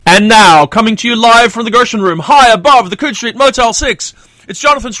And now, coming to you live from the Gershon Room, high above the Coode Street Motel 6, it's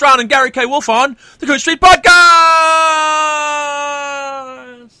Jonathan Strahan and Gary K. Wolf on the Coode Street Podcast!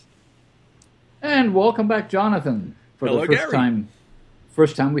 And welcome back, Jonathan. For Hello, the Gary.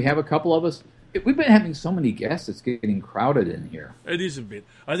 First time we have a couple of us. We've been having so many guests, it's getting crowded in here. It is a bit.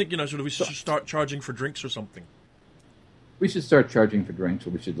 I think, we should start charging for drinks or something. We should start charging for drinks,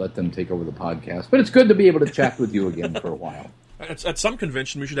 or we should let them take over the podcast. But it's good to be able to chat with you again for a while. At some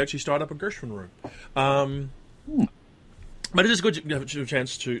convention, we should actually start up a Gershon Room. But it is good to have a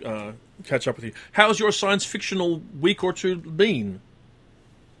chance to catch up with you. How's your science fictional week or two been?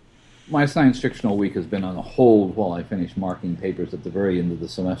 My science fictional week has been on hold while I finish marking papers at the very end of the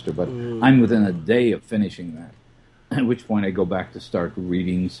semester, but I'm within a day of finishing that, at which point I go back to start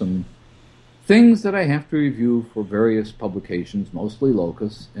reading some things that I have to review for various publications, mostly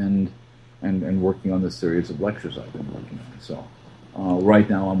Locus, and working on the series of lectures I've been working on. So right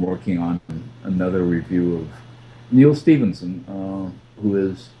now I'm working on another review of Neil Stephenson, who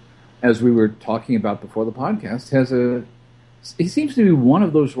is, as we were talking about before the podcast, he seems to be one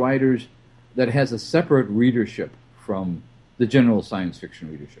of those writers that has a separate readership from the general science fiction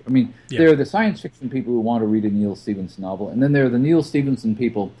readership. I mean, There are the science fiction people who want to read a Neil Stephenson novel, and then there are the Neil Stephenson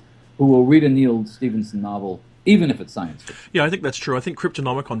people who will read a Neil Stephenson novel even if it's science fiction. Yeah, I think that's true. I think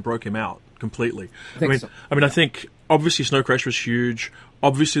Cryptonomicon broke him out completely. I think obviously Snow Crash was huge.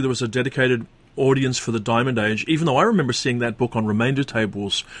 Obviously there was a dedicated audience for the Diamond Age, even though I remember seeing that book on remainder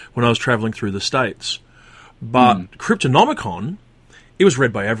tables when I was traveling through the States. But Cryptonomicon, it was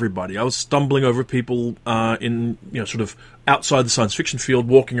read by everybody. I was stumbling over people in, sort of outside the science fiction field,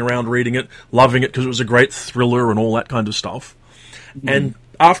 walking around reading it, loving it because it was a great thriller and all that kind of stuff. And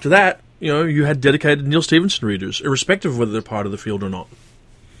after that, you had dedicated Neil Stephenson readers, irrespective of whether they're part of the field or not.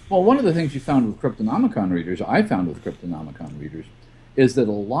 Well, one of the things you found with Cryptonomicon readers, is that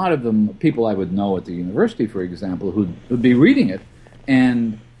a lot of them, people I would know at the university, for example, who would be reading it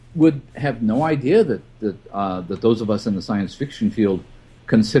and would have no idea that those of us in the science fiction field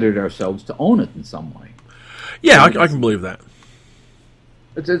considered ourselves to own it in some way. Yeah, I can believe that.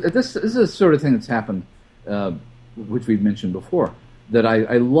 This is the sort of thing that's happened, which we've mentioned before, that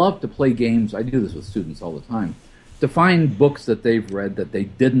I love to play games. I do this with students all the time, to find books that they've read that they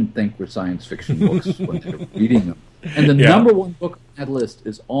didn't think were science fiction books when they were reading them. And the number one book on that list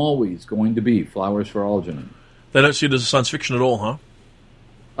is always going to be Flowers for Algernon. They don't see it as science fiction at all, huh?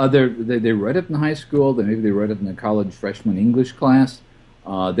 They read it in high school. Maybe they read it in a college freshman English class.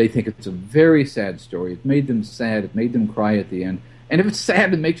 They think it's a very sad story. It made them sad. It made them cry at the end. And if it's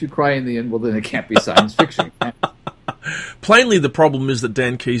sad and makes you cry in the end, well, then it can't be science fiction. Plainly, the problem is that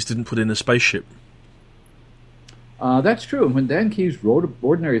Dan Keyes didn't put in a spaceship. That's true. When Dan Keyes wrote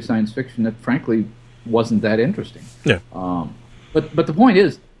ordinary science fiction, that frankly wasn't that interesting. Yeah. But the point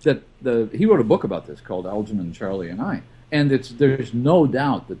is that he wrote a book about this called Algernon, Charlie, and I. And there's no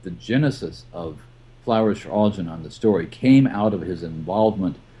doubt that the genesis of Flowers for Algernon, the story, came out of his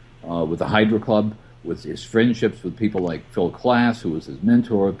involvement with the Hydra Club, with his friendships with people like Phil Klass, who was his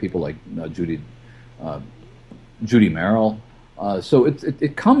mentor, people like Judy Merrill. So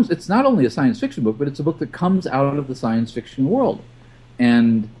it's not only a science fiction book, but it's a book that comes out of the science fiction world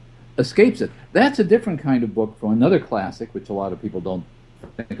and escapes it. That's a different kind of book from another classic, which a lot of people don't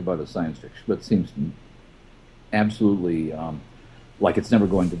think about as science fiction, but seems absolutely like it's never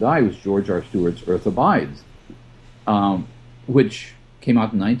going to die, was George R. Stewart's Earth Abides, which came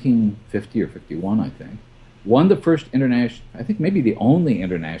out in 1950 or 51, I think. Won the first international, I think maybe the only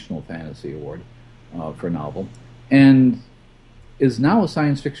international fantasy award for a novel, and is now a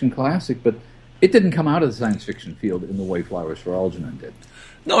science fiction classic, but it didn't come out of the science fiction field in the way Flowers for Algernon did.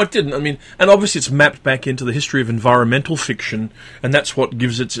 No, it didn't. I mean, and obviously it's mapped back into the history of environmental fiction, and that's what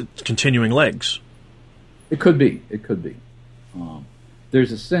gives it its continuing legs. It could be.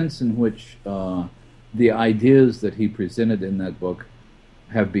 There's a sense in which the ideas that he presented in that book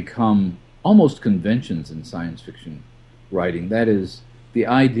have become almost conventions in science fiction writing. That is, the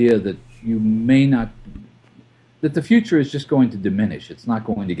idea that that the future is just going to diminish. It's not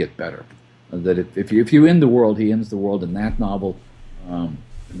going to get better. That if you end the world, he ends the world in that novel.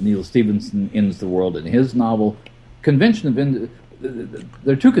 Neil Stephenson ends the world in his novel. There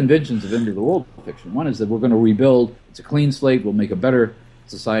are two conventions of end-of-the-world fiction. One is that we're going to rebuild. It's a clean slate. We'll make a better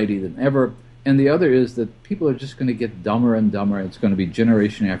society than ever. And the other is that people are just going to get dumber and dumber. It's going to be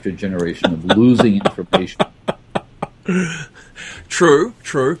generation after generation of losing information. True.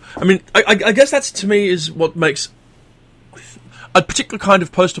 I mean, I guess that's, to me, is what makes a particular kind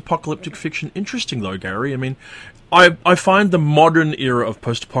of post-apocalyptic fiction interesting, though, Gary. I mean, I find the modern era of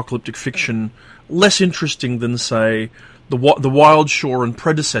post-apocalyptic fiction less interesting than, say, the Wild Shore and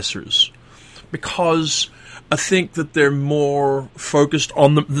predecessors, because I think that they're more focused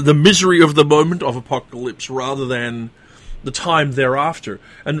on the misery of the moment of apocalypse rather than the time thereafter.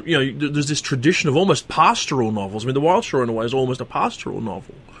 And, there's this tradition of almost pastoral novels. I mean, The Wild Shore, in a way, is almost a pastoral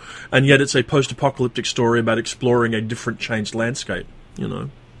novel. And yet it's a post-apocalyptic story about exploring a different, changed landscape,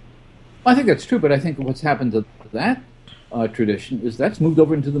 I think that's true, but I think what's happened to that tradition is that's moved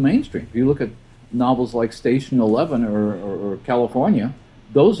over into the mainstream. If you look at novels like Station 11 or California,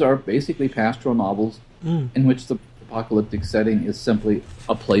 those are basically pastoral novels in which the apocalyptic setting is simply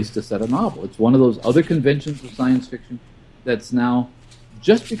a place to set a novel. It's one of those other conventions of science fiction that's now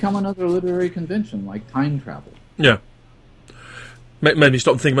just become another literary convention, like time travel. Yeah. Made me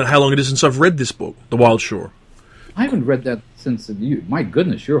stop thinking about how long it is since I've read this book, The Wild Shore. I haven't read that since my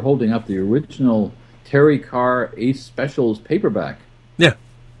goodness, you're holding up the original Terry Carr Ace Specials paperback. Yeah.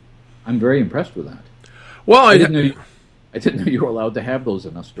 I'm very impressed with that. Well, I didn't know you were allowed to have those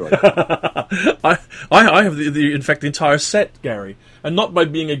in Australia. I have in fact the entire set, Gary, and not by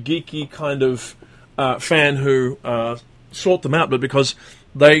being a geeky kind of fan who sought them out, but because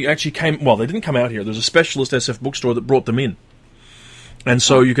they actually came. Well, they didn't come out here. There's a specialist SF bookstore that brought them in, and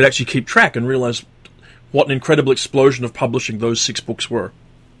so you could actually keep track and realize what an incredible explosion of publishing those 6 books were.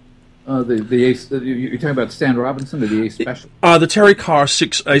 The Ace, you're talking about Stan Robinson or the Ace Special? The Terry Carr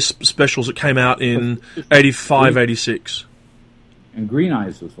 6 Ace Specials that came out in 85, 86. And Green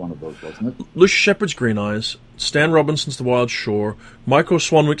Eyes was one of those, wasn't it? Lucius Shepard's Green Eyes, Stan Robinson's The Wild Shore, Michael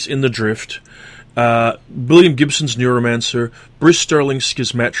Swanwick's In the Drift, William Gibson's Neuromancer, Bruce Sterling's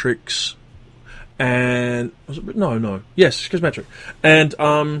Schismatrix, and... Yes, Schismatrix. And...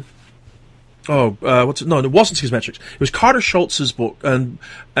 what's it? No, it wasn't Schismatrix. It was Carter Schultz's book, and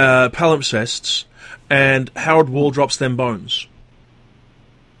Palimpsests, and Howard Waldrop's Them Bones.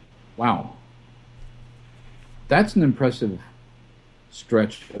 Wow. That's an impressive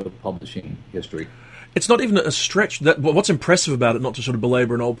stretch of publishing history. It's not even a stretch. What's impressive about it, not to sort of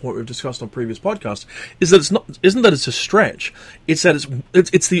belabor an old point we've discussed on previous podcasts, is that isn't that it's a stretch. It's that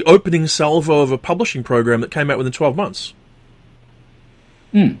it's the opening salvo of a publishing program that came out within 12 months.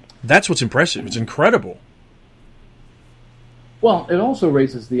 That's what's impressive. It's incredible. Well, it also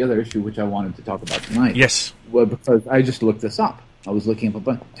raises the other issue which I wanted to talk about tonight. Yes. Well, because I just looked this up. I was looking up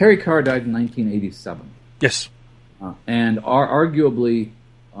Terry Carr died in 1987. Yes. And arguably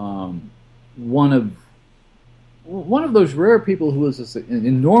one of those rare people who was an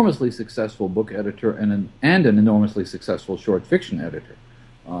enormously successful book editor and an enormously successful short fiction editor.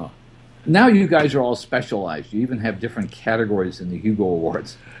 Now you guys are all specialized. You even have different categories in the Hugo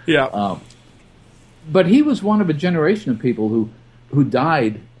Awards. Yeah. But he was one of a generation of people who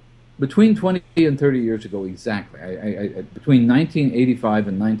died between 20 and 30 years ago exactly. Between 1985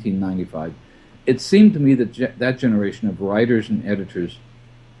 and 1995, it seemed to me that that generation of writers and editors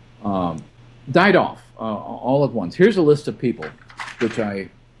died off all at once. Here's a list of people,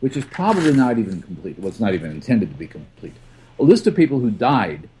 which is probably not even complete. Well, it's not even intended to be complete. A list of people who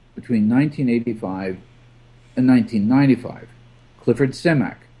died between 1985 and 1995. Clifford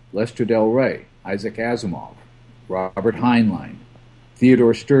Simak, Lester Del Rey, Isaac Asimov, Robert Heinlein,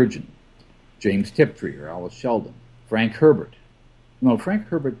 Theodore Sturgeon, James Tiptree or Alice Sheldon, Frank Herbert. No, Frank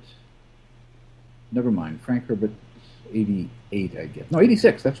Herbert... Never mind. Frank Herbert, 88, I guess. No,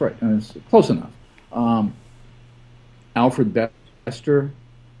 86, that's right. It's close enough. Alfred Bester,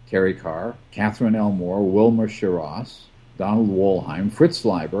 Terry Carr, Catherine L. Moore, Wilmer Shiras, Donald Wollheim, Fritz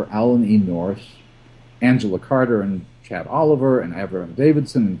Leiber, Alan E. Norris, Angela Carter and Chad Oliver, and Avram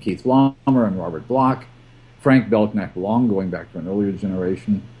Davidson, and Keith Laumer, and Robert Bloch, Frank Belknap Long, going back to an earlier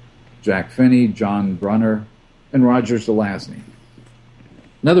generation, Jack Finney, John Brunner, and Roger Zelazny.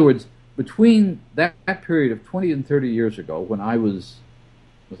 In other words, between that period of 20 and 30 years ago, when I was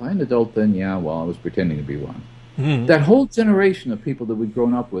I an adult then? Yeah, well, I was pretending to be one. Mm-hmm. That whole generation of people that we'd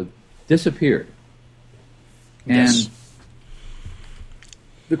grown up with disappeared. Yes. And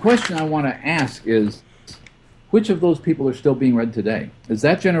the question I want to ask is, which of those people are still being read today? Is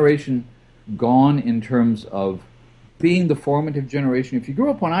that generation gone in terms of being the formative generation? If you grew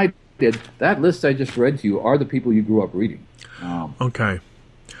up when I did, that list I just read to you are the people you grew up reading. Okay.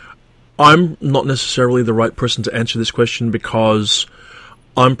 I'm not necessarily the right person to answer this question because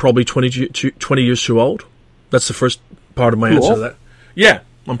I'm probably 20 years too old. That's the first part of my answer to that. Yeah,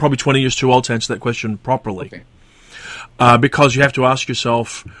 I'm probably 20 years too old to answer that question properly. Okay. Because you have to ask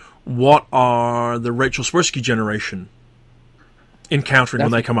yourself, what are the Rachel Swirsky generation encountering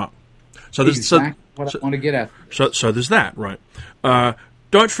when they come up? So there's what I want to get at. So there's that, right?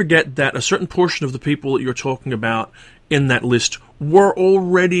 Don't forget that a certain portion of the people that you're talking about in that list were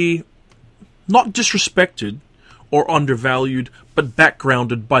already not disrespected or undervalued, but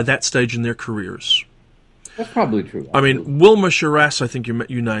backgrounded by that stage in their careers. That's probably true. I mean, Wilma Shiras, I think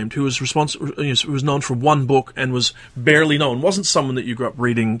you named, who was who was known for one book and was barely known, wasn't someone that you grew up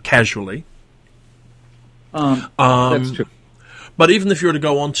reading casually. That's true. But even if you were to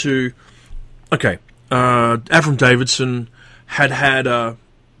go on to, Avram Davidson had a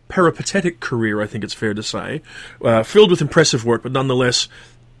peripatetic career, I think it's fair to say, filled with impressive work, but nonetheless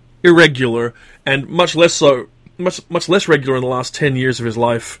irregular, and much less regular in the last 10 years of his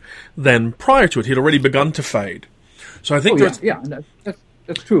life than prior to it. He'd already begun to fade. So I think that's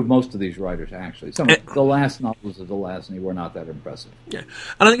true of most of these writers, actually. The last novels of Zelazny were not that impressive. Yeah,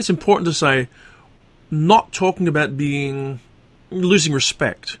 and I think it's important to say, not talking about losing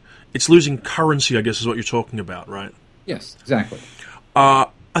respect. It's losing currency, I guess, is what you're talking about, right? Yes, exactly. I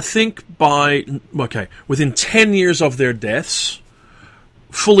think within 10 years of their deaths,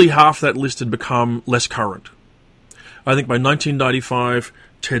 fully half that list had become less current. I think by 1995,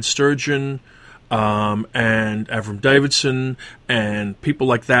 Ted Sturgeon and Avram Davidson and people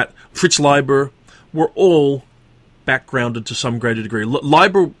like that, Fritz Leiber, were all backgrounded to some greater degree.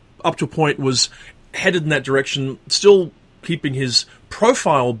 Leiber, up to a point, was headed in that direction, still keeping his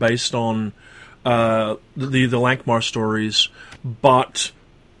profile based on the Lankmar stories, but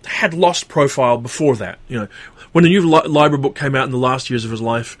had lost profile before that. When a new Leiber book came out in the last years of his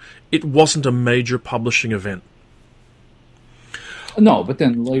life, it wasn't a major publishing event. No, but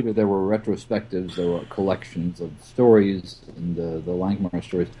then later there were retrospectives, there were collections of stories, and the Lankmar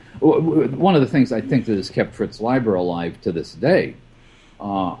stories. One of the things I think that has kept Fritz Leiber alive to this day,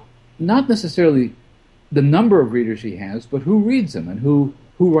 not necessarily the number of readers he has, but who reads him and who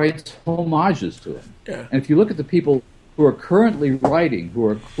writes homages to him. Yeah. And if you look at the people who are currently writing, who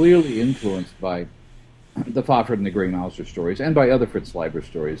are clearly influenced by the Fafhrd and the Grey Mouser stories and by other Fritz Leiber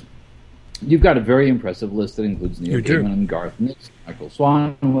stories, you've got a very impressive list that includes Neil Gaiman and Garth Nix, Michael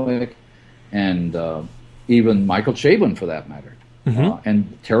Swanwick, and even Michael Chabon, for that matter,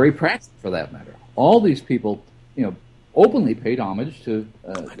 and Terry Pratchett, for that matter. All these people, openly paid homage to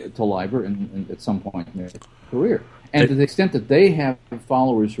Leiber at some point in their career. And to the extent that they have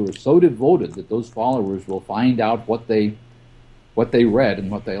followers who are so devoted that those followers will find out what they read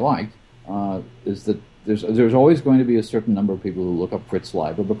and what they liked, is that there's always going to be a certain number of people who look up Fritz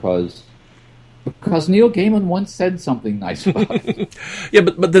Leiber because Neil Gaiman once said something nice about it. Yeah,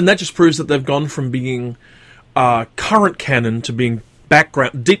 but then that just proves that they've gone from being current canon to being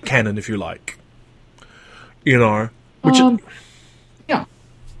deep canon, if you like. There are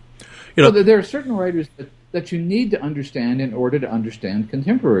certain writers that you need to understand in order to understand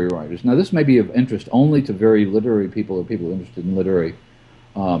contemporary writers. Now, this may be of interest only to very literary people or people interested in literary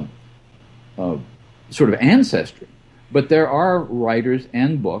sort of ancestry, but there are writers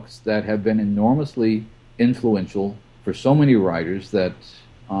and books that have been enormously influential for so many writers that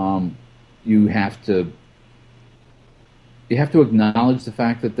you have to acknowledge the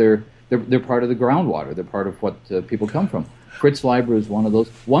fact that they're part of the groundwater. They're part of what people come from. Fritz Leiber is one of those.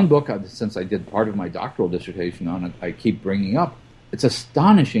 One book, since I did part of my doctoral dissertation on it, I keep bringing up. It's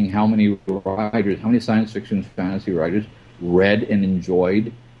astonishing how many science fiction fantasy writers read and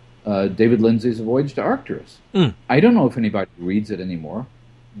enjoyed David Lindsay's A Voyage to Arcturus. I don't know if anybody reads it anymore,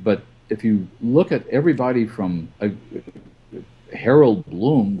 but if you look at everybody from Harold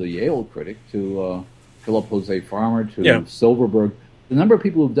Bloom, the Yale critic, to Philip Jose Farmer, to Silverberg, the number of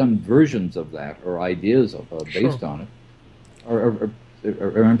people who've done versions of that or ideas based on it are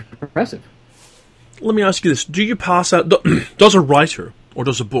impressive. Let me ask you this. Do you pass out... Does a writer, or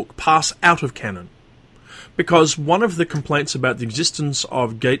does a book, pass out of canon? Because one of the complaints about the existence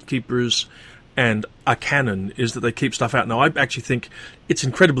of gatekeepers and a canon is that they keep stuff out. Now, I actually think it's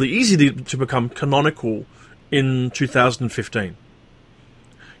incredibly easy to become canonical in 2015.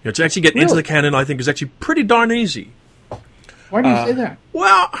 To actually get into the canon, I think, is actually pretty darn easy. Why do you say that?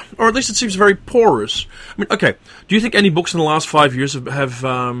 Well, or at least it seems very porous. I mean, okay, do you think any books in the last 5 years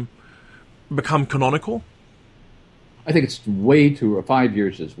have become canonical? I think it's 5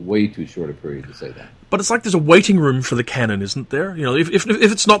 years is way too short a period to say that. But it's like there's a waiting room for the canon, isn't there? If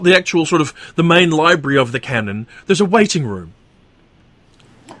it's not the actual sort of the main library of the canon, there's a waiting room.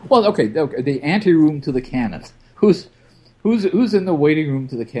 Well, okay, the anteroom to the canon. Who's in the waiting room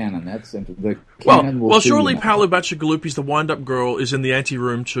to the canon? That's the canon. Well, surely Paolo Bacigalupi's The Wind-Up Girl is in the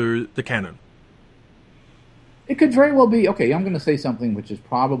anteroom to the canon. It could very well be. Okay, I'm going to say something which is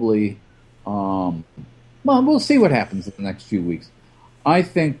probably. Well, we'll see what happens in the next few weeks. I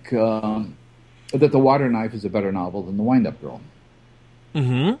think that The Water Knife is a better novel than The Wind-Up Girl.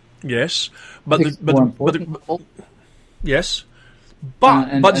 Mm-hmm. Yes, yes,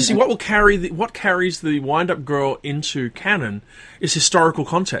 But you see, what carries the wind-up girl into canon is historical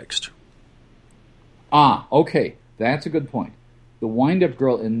context. Okay, that's a good point. The wind-up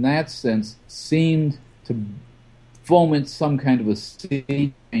girl, in that sense, seemed to foment some kind of a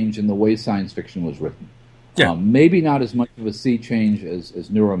sea change in the way science fiction was written. Yeah. Maybe not as much of a sea change as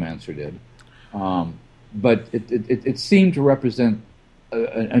Neuromancer did, but it seemed to represent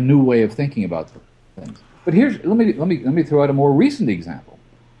a new way of thinking about things. But let me throw out a more recent example.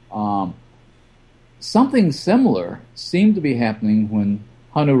 Something similar seemed to be happening when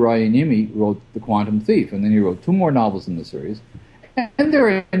Hannu Rajaniemi wrote The Quantum Thief, and then he wrote 2 more novels in the series. And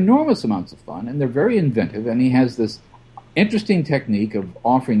they're enormous amounts of fun, and they're very inventive, and he has this interesting technique of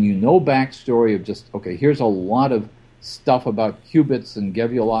offering you no backstory of just, okay, here's a lot of stuff about qubits and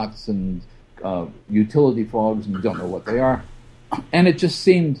Geviolots and utility fogs, and you don't know what they are. And it just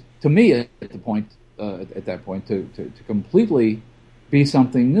seemed, to me, at that point, to completely be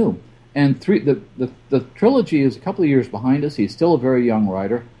something new. And the trilogy is a couple of years behind us. He's still a very young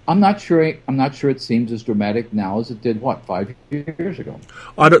writer. I'm not sure it seems as dramatic now as it did, 5 years ago.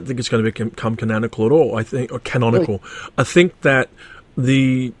 I don't think it's going to become canonical at all. Or canonical. Really? I think that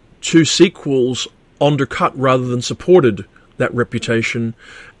the 2 sequels undercut rather than supported that reputation,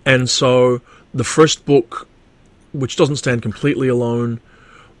 and so the first book, which doesn't stand completely alone,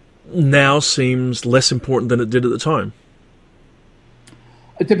 now seems less important than it did at the time.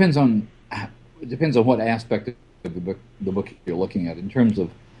 It depends on what aspect of the book you're looking at. In terms of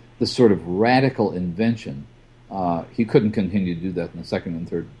the sort of radical invention, he couldn't continue to do that in the second and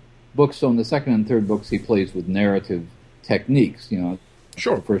third books. So in the second and third books, he plays with narrative techniques.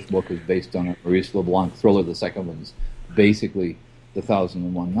 Sure. The first book is based on a Maurice LeBlanc thriller. The second one's basically The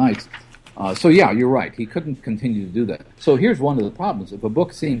 1001 Nights. So yeah, you're right. He couldn't continue to do that. So here's one of the problems. If a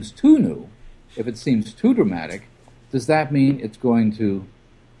book seems too new, if it seems too dramatic, does that mean it's going to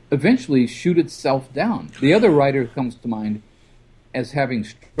eventually shoot itself down? The other writer who comes to mind as having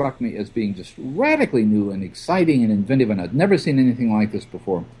struck me as being just radically new and exciting and inventive, and I'd never seen anything like this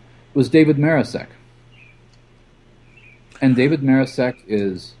before, was David Marasek. And David Marasek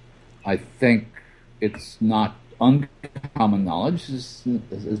is, I think it's not uncommon knowledge, has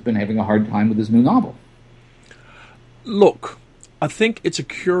been having a hard time with his new novel. Look, I think it's a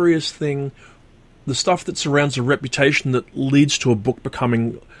curious thing, the stuff that surrounds a reputation that leads to a book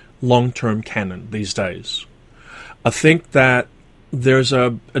becoming long-term canon these days. I think that there's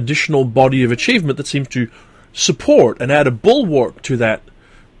a additional body of achievement that seems to support and add a bulwark to that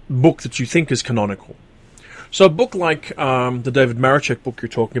book that you think is canonical. So a book like the David Marasek book you're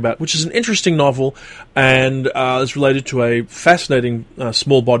talking about, which is an interesting novel and is related to a fascinating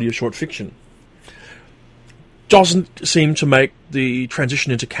small body of short fiction, doesn't seem to make the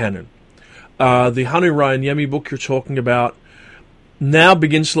transition into canon. The Hannu Rajaniemi book you're talking about now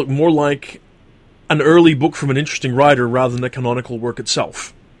begins to look more like an early book from an interesting writer rather than the canonical work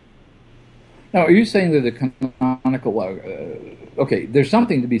itself. Now, are you saying that the canonical... okay, there's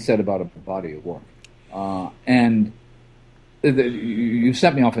something to be said about a body of work. And you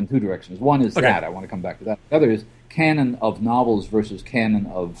sent me off in 2 directions. One is that, I want to come back to that. The other is canon of novels versus canon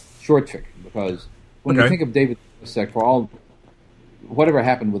of short fiction. Because when you think of David Marasek, for all... whatever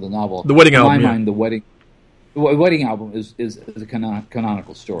happened with the novel... The Wedding Album, in my mind, The Wedding Album is a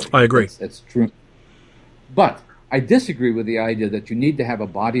canonical story. I agree. It's true. But I disagree with the idea that you need to have a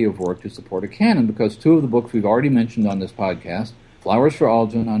body of work to support a canon, because 2 of the books we've already mentioned on this podcast, Flowers for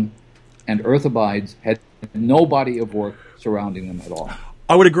Algernon and Earth Abides, had no body of work surrounding them at all.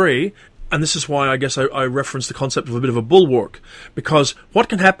 I would agree, and this is why I guess I referenced the concept of a bit of a bulwark, because what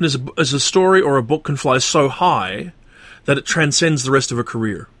can happen is a story or a book can fly so high that it transcends the rest of a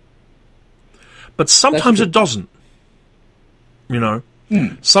career. But sometimes it doesn't.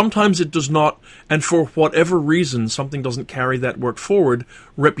 Sometimes it does not, and for whatever reason, something doesn't carry that work forward,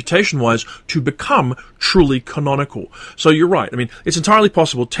 reputation-wise, to become truly canonical. So you're right. I mean, it's entirely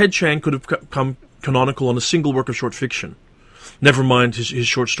possible. Ted Chiang could have become canonical on a single work of short fiction, never mind his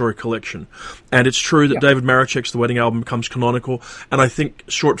short story collection. And it's true that David Marasek's The Wedding Album becomes canonical, and I think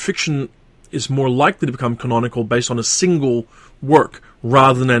short fiction is more likely to become canonical based on a single work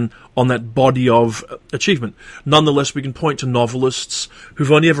rather than on that body of achievement. Nonetheless, we can point to novelists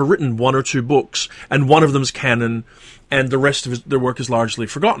who've only ever written 1 or 2 books, and one of them's canon, and the rest of their work is largely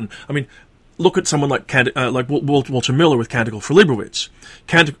forgotten. I mean, look at someone like Walter Miller with Canticle for Leibowitz.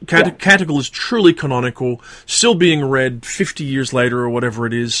 Canticle is truly canonical, still being read 50 years later or whatever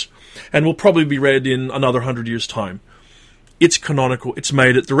it is, and will probably be read in another 100 years' time. It's canonical, it's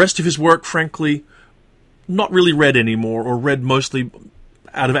made it. The rest of his work, frankly, not really read anymore, or read mostly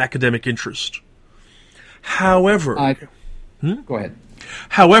out of academic interest. However, Go ahead.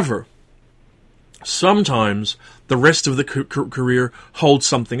 However, sometimes the rest of the career holds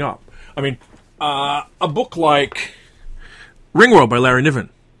something up. I mean, a book like Ringworld by Larry Niven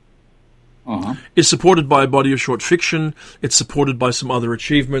is supported by a body of short fiction. It's supported by some other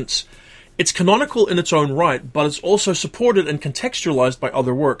achievements. It's canonical in its own right, but it's also supported and contextualized by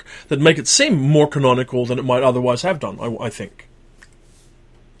other work that make it seem more canonical than it might otherwise have done, I think.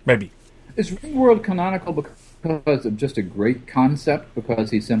 Maybe. Is Ringworld canonical because of just a great concept?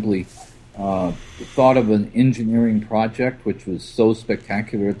 Because he simply thought of an engineering project which was so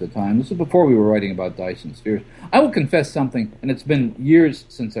spectacular at the time? This was before we were writing about Dyson spheres. I will confess something, and it's been years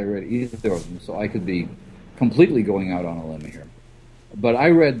since I read either of them, so I could be completely going out on a limb here. But I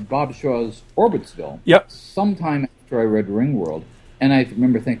read Bob Shaw's Orbitsville sometime after I read Ringworld, and I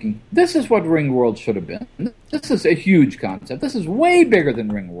remember thinking, this is what Ringworld should have been. This is a huge concept. This is way bigger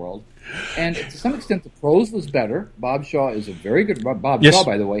than Ringworld. And to some extent, the prose was better. Bob Shaw is a very good... Bob Shaw,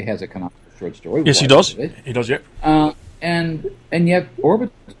 by the way, has a canonical short story. Yes, he does. He does, yeah. And yet,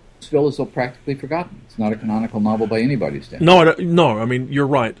 Orbitsville is so practically forgotten. It's not a canonical novel by anybody's standard. No, I mean, you're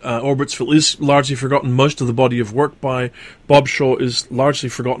right. Orbitsville is largely forgotten. Most of the body of work by Bob Shaw is largely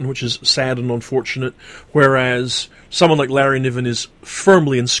forgotten, which is sad and unfortunate, whereas someone like Larry Niven is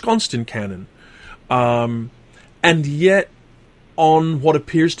firmly ensconced in canon. And yet, on what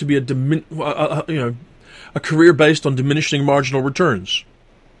appears to be a career based on diminishing marginal returns.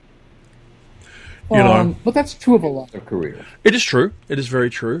 But that's true of a lot of careers. It is true. It is very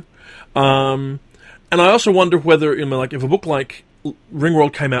true. And I also wonder whether, if a book like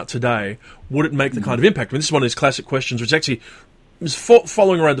Ringworld came out today, would it make the kind of impact? I mean, this is one of these classic questions, which actually is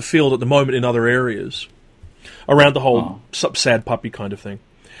following around the field at the moment in other areas, around the whole sad puppy kind of thing.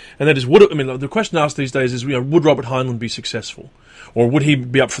 And that is, the question asked these days is, would Robert Heinlein be successful? Or would he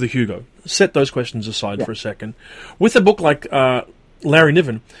be up for the Hugo? Set those questions aside for a second. With a book like Larry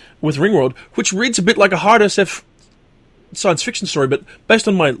Niven, with Ringworld, which reads a bit like a hard SF science fiction story, but based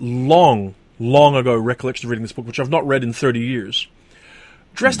on my long ago recollection of reading this book, which I've not read in 30 years,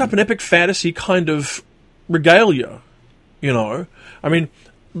 dressed up in epic fantasy kind of regalia, I mean,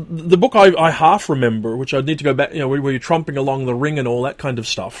 the book I half remember, which I'd need to go back, where you're tromping along the ring and all that kind of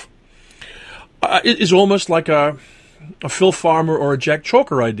stuff, it is almost like a Phil Farmer or a Jack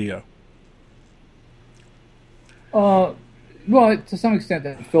Chalker idea. Well, to some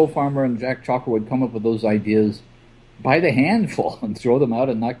extent, Phil Farmer and Jack Chalker would come up with those ideas by the handful and throw them out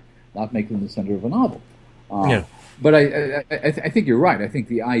and not make them the center of a novel. But I think you're right. I think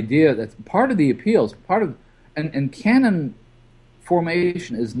the idea that's part of the appeals, and canon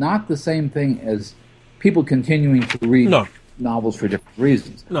formation is not the same thing as people continuing to read novels for different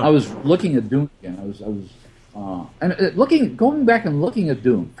reasons. I was looking at Dune again. Going back and looking at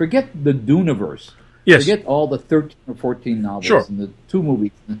Dune. Forget the Duneverse. Yes. Forget all the 13 or 14 novels and the 2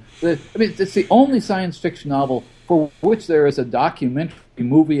 movies. It's the only science fiction novel for which there is a documentary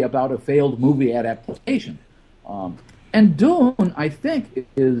movie about a failed movie adaptation. And Dune, I think,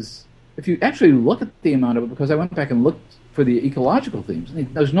 is, if you actually look at the amount of it, because I went back and looked for the ecological themes,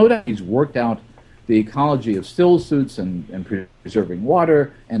 there's no doubt he's worked out the ecology of still suits and preserving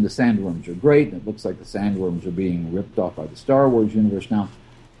water, and the sandworms are great, and it looks like the sandworms are being ripped off by the Star Wars universe now.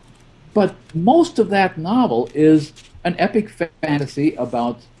 But most of that novel is an epic fantasy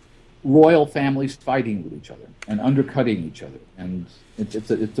about royal families fighting with each other and undercutting each other. And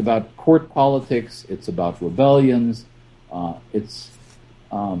it's about court politics, it's about rebellions, it's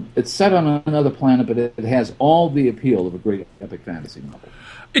set on another planet, but it has all the appeal of a great epic fantasy novel.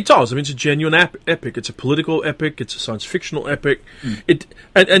 It does. I mean, it's a genuine epic. It's a political epic. It's a science fictional epic.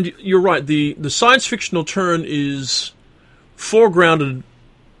 And you're right. The science fictional turn is foregrounded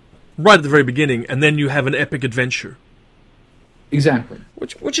right at the very beginning, and then you have an epic adventure. Exactly.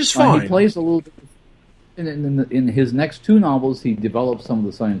 Which is fine. He plays a little bit. In his next 2 novels, he develops some of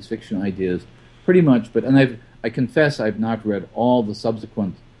the science fiction ideas, pretty much. I confess I've not read all the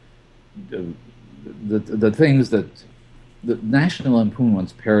subsequent the things that the National Lampoon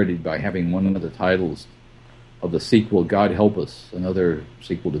once parodied by having one of the titles of the sequel, God Help Us, another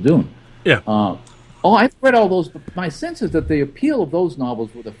sequel to Dune. Yeah. I've read all those, but my sense is that the appeal of those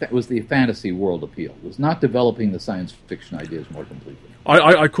novels was the fantasy world appeal. It was not developing the science fiction ideas more completely.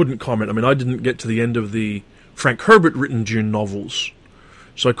 I couldn't comment. I mean, I didn't get to the end of the Frank Herbert written Dune novels,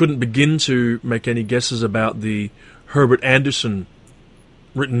 so I couldn't begin to make any guesses about the Herbert Anderson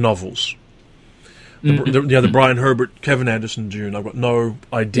written novels. The Brian Herbert, Kevin Anderson Dune. I've got no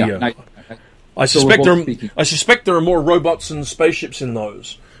idea. Yeah, I suspect there are more robots and spaceships in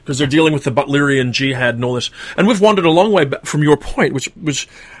those, because they're dealing with the Butlerian jihad and all this. And we've wandered a long way back from your point, which was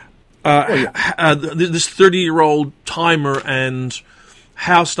this 30-year-old timer and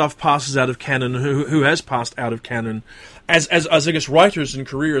how stuff passes out of canon, who has passed out of canon, as I guess writers and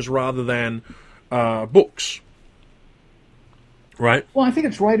careers rather than books, right? Well, I think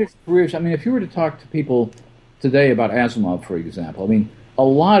it's writers' careers. I mean, if you were to talk to people today about Asimov, for example, I mean, a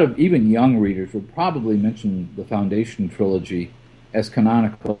lot of even young readers would probably mention the Foundation trilogy as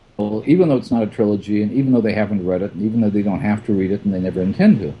canonical, even though it's not a trilogy, and even though they haven't read it, and even though they don't have to read it, and they never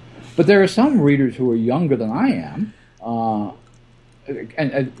intend to. But there are some readers who are younger than I am,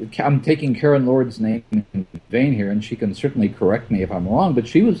 and I'm taking Karen Lord's name in vain here, and she can certainly correct me if I'm wrong, but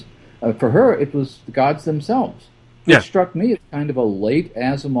she was, for her, it was the gods themselves. Yeah. It struck me as kind of a late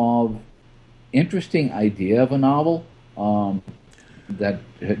Asimov, interesting idea of a novel, but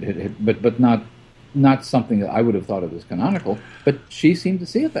not something that I would have thought of as canonical, but she seemed to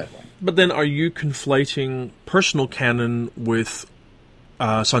see it that way. But then are you conflating personal canon with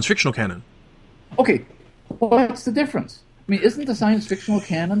science fictional canon? Okay, what's the difference? I mean, isn't the science fictional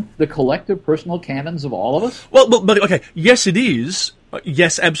canon the collective personal canons of all of us? Well, but okay, yes, it is.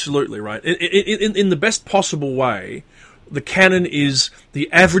 Yes, absolutely, right. In the best possible way, the canon is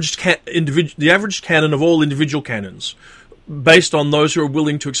the averaged canon of all individual canons, based on those who are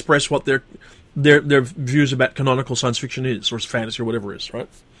willing to express what their views about canonical science fiction is, or fantasy, or whatever it is, right?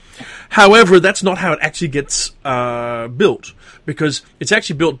 However, that's not how it actually gets built, because it's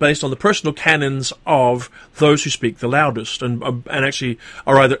actually built based on the personal canons of those who speak the loudest and actually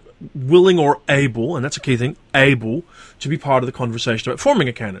are either willing or able, and that's a key thing, able to be part of the conversation about forming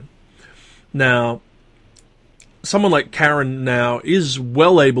a canon. Now, someone like Karen now is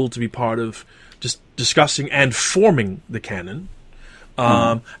well able to be part of just discussing and forming the canon.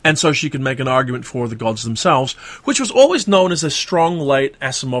 And so she could make an argument for the gods themselves, which was always known as a strong late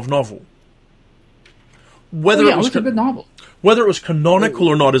Asimov novel. Whether it was a good novel. Whether it was canonical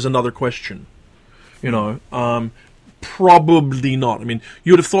or not is another question. You know, probably not. I mean,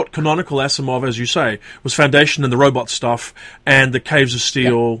 you would have thought canonical Asimov, as you say, was Foundation and the robot stuff and the Caves of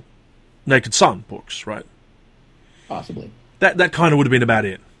Steel, Naked Sun books, right? Possibly. That kind of would have been about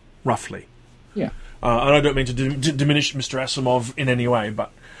it, roughly. Yeah. And I don't mean to diminish Mr. Asimov in any way,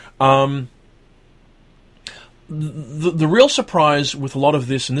 but the real surprise with a lot of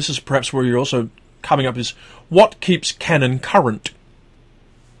this, and this is perhaps where you're also coming up, is what keeps canon current?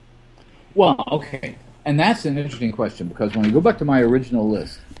 Well, okay. And that's an interesting question, because when you go back to my original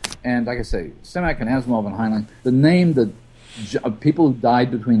list, and like I say, Simak and Asimov and Heinlein, the name that people who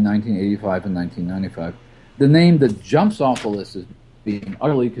died between 1985 and 1995, the name that jumps off the list is being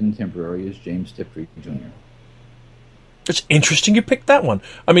utterly contemporary is James Tiptree Jr. It's interesting you picked that one.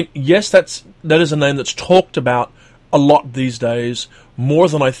 I mean, yes, that is a name that's talked about a lot these days, more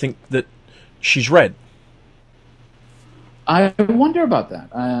than I think that she's read. I wonder about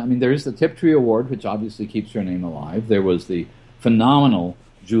that. I mean, there is the Tiptree Award, which obviously keeps her name alive. There was the phenomenal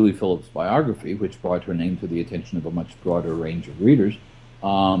Julie Phillips biography, which brought her name to the attention of a much broader range of readers.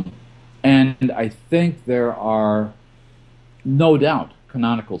 And I think there are no doubt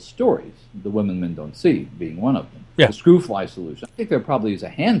canonical stories, The Women Men Don't See being one of them. Yeah. The Screwfly Solution. I think there probably is a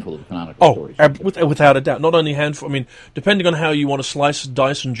handful of canonical stories. Without a doubt. Not only a handful, I mean, depending on how you want to slice,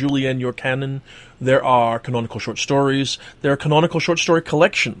 dice, and julienne your canon, there are canonical short stories, there are canonical short story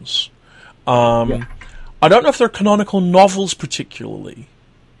collections. I don't know if they're canonical novels particularly,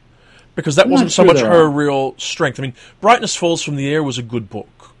 because that wasn't so much her real strength. I mean, Brightness Falls from the Air was a good book.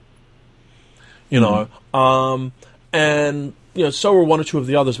 You know, and you know, so were one or two of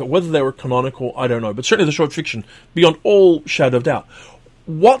the others, but whether they were canonical, I don't know. But certainly the short fiction, beyond all shadow of doubt.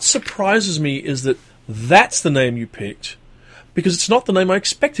 What surprises me is that that's the name you picked, because it's not the name I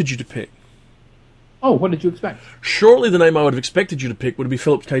expected you to pick. Oh, what did you expect? Surely the name I would have expected you to pick would be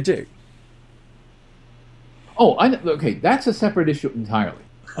Philip K. Dick. Oh, okay, that's a separate issue entirely.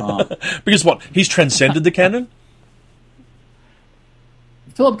 Because what? He's transcended the canon?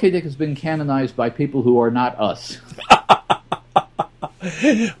 Philip K. Dick has been canonized by people who are not us.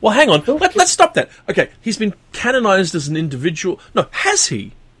 Well, hang on. Let's stop that. Okay, he's been canonized as an individual. No, has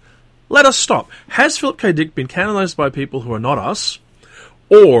he? Let us stop. Has Philip K. Dick been canonized by people who are not us?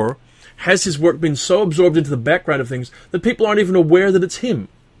 Or has his work been so absorbed into the background of things that people aren't even aware that it's him?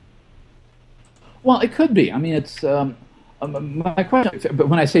 Well, it could be. I mean, it's... my question, but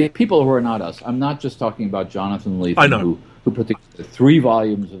when I say people who are not us, I'm not just talking about Jonathan Lethem, who put together 3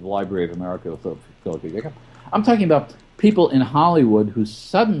 volumes of the Library of America with Philip K. Dick. I'm talking about people in Hollywood who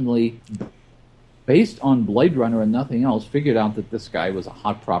suddenly, based on Blade Runner and nothing else, figured out that this guy was a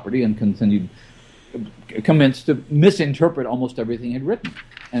hot property and commenced to misinterpret almost everything he'd written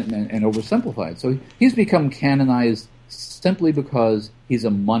and oversimplify it. So he's become canonized simply because he's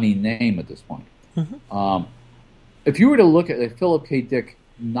a money name at this point. If you were to look at a Philip K. Dick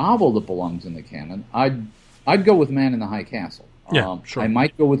novel that belongs in the canon, I'd go with Man in the High Castle. Sure. I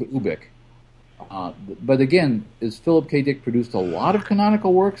might go with Ubik. But again, is Philip K. Dick produced a lot of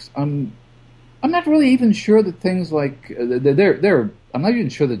canonical works? I'm not really even sure that things like I'm not even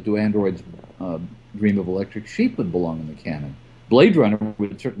sure that Do Androids Dream of Electric Sheep would belong in the canon. Blade Runner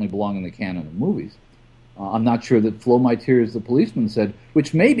would certainly belong in the canon of movies. I'm not sure that Flow My Tears, the Policeman said,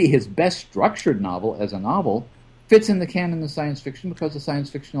 which may be his best structured novel as a novel, fits in the canon of science fiction because the science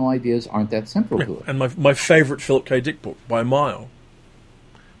fictional ideas aren't that central to it. And my favorite Philip K. Dick book, by a mile.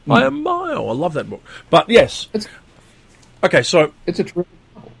 By a mile. I love that book. But yes. Okay, so... It's a terrific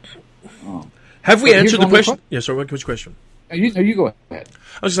novel. Have we answered the question? Yes, sorry, which question? You go ahead.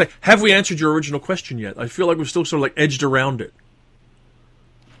 I was going to say, have we answered your original question yet? I feel like we've still sort of like edged around it.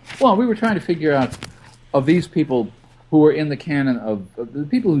 Well, we were trying to figure out, of these people who were in the canon of the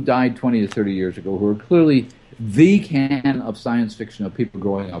people who died 20 to 30 years ago, who are clearly the canon of science fiction of people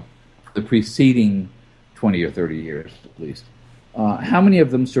growing up the preceding 20 or 30 years at least. How many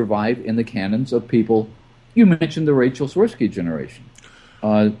of them survive in the canons of people? You mentioned the Rachel Swirsky generation.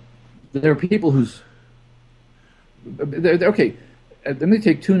 There are people whose... Okay, let me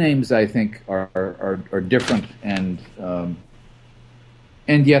take two names I think are different and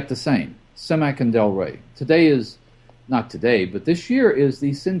yet the same. Simak and Del Rey. Today is, not today, but this year is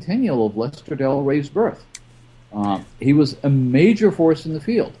the centennial of Lester Del Rey's birth. He was a major force in the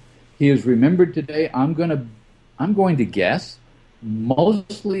field. He is remembered today, I'm going to guess,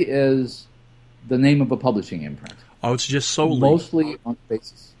 mostly as the name of a publishing imprint. I would suggest solely. Mostly on the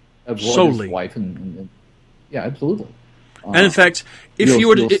basis of his wife and yeah, absolutely. And in fact, I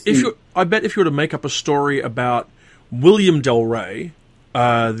bet if you were to make up a story about William Del Rey,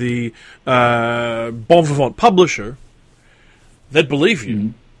 the bon vivant publisher, they'd believe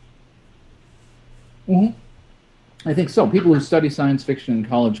you. I think so. People who study science fiction in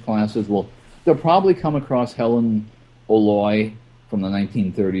college classes they'll probably come across Helen O'Loy from the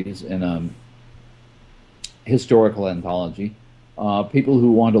 1930s in a historical anthology. People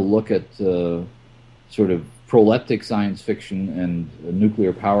who want to look at sort of proleptic science fiction and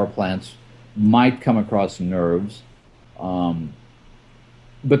nuclear power plants might come across Nerves.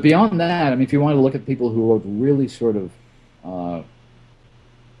 But beyond that, I mean, if you want to look at people who wrote really sort of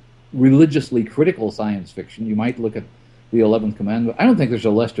religiously critical science fiction, you might look at The 11th Commandment. I don't think there's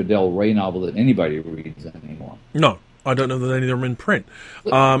a Lester Del Rey novel that anybody reads anymore. No, I don't know that any of them are in print.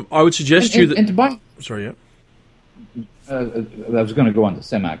 I would suggest Sorry, yeah. I was going to go on to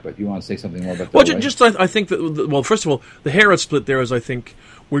Simak, but you want to say something more about that? Well, I think that, well, first of all, the hair I'd split there is I think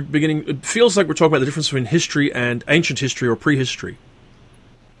we're beginning, it feels like we're talking about the difference between history and ancient history or prehistory.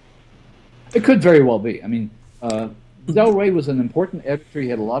 It could very well be. I mean, Del Rey was an important editor. He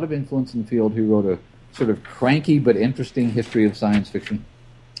had a lot of influence in the field. He wrote a sort of cranky but interesting history of science fiction.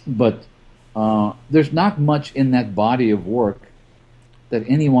 But there's not much in that body of work that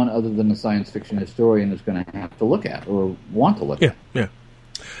anyone other than a science fiction historian is going to have to look at or want to look at. Yeah.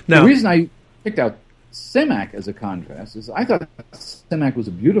 Now, the reason I picked out Simak as a contrast is I thought Simak was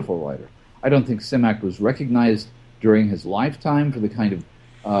a beautiful writer. I don't think Simak was recognized during his lifetime for the kind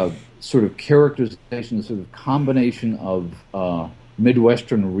of sort of characterization, the sort of combination of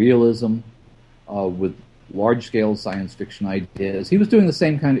Midwestern realism with large-scale science fiction ideas. He was doing the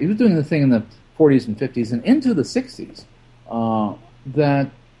same kind of... He was doing the thing in the 40s and 50s and into the 60s that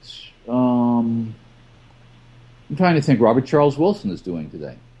I'm trying to think Robert Charles Wilson is doing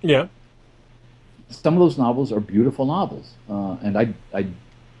today. Yeah. Some of those novels are beautiful novels, and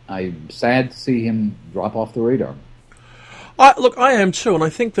I'm sad to see him drop off the radar. Look, I am too, and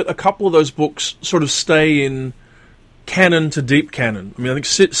I think that a couple of those books sort of stay in canon to deep canon. I mean, I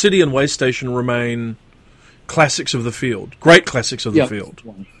think City and Way Station remain classics of the field, great classics of the field.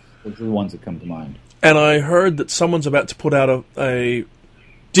 Those are the ones that come to mind. And I heard that someone's about to put out a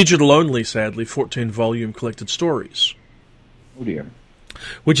digital-only, sadly, 14-volume collected stories. Oh dear.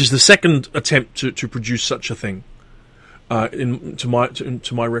 Which is the second attempt to produce such a thing, to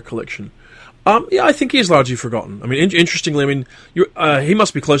my recollection. Yeah, I think he is largely forgotten. I mean, interestingly, I mean, he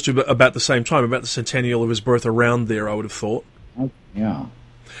must be close to about the same time, about the centennial of his birth around there, I would have thought. Yeah.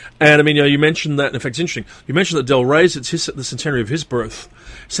 And, I mean, you mentioned that, in fact, it's interesting. You mentioned that Del Rey's, it's the centenary of his birth,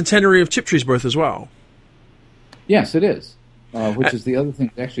 centenary of Tiptree's birth as well. Yes, it is, which is the other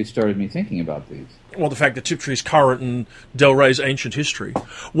thing that actually started me thinking about these. Well, the fact that Tiptree's current and Del Rey's ancient history.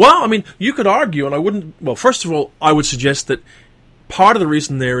 Well, I mean, you could argue, and I wouldn't... Well, first of all, I would suggest that part of the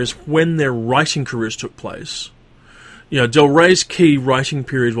reason there is when their writing careers took place. You know, Del Rey's key writing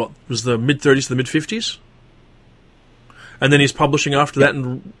period, what, was the mid-30s to the mid-50s? and then he's publishing after that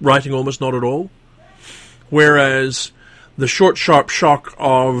and writing almost not at all. Whereas the short, sharp shock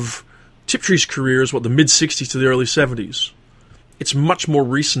of Tiptree's career is, the mid-60s to the early 70s. It's much more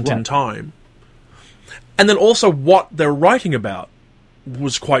recent in time. And then also what they're writing about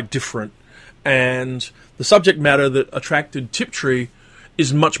was quite different. And the subject matter that attracted Tiptree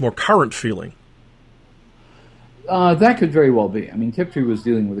is much more current feeling. That could very well be. I mean, Tiptree was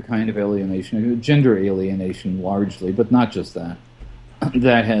dealing with a kind of alienation, gender alienation largely, but not just that,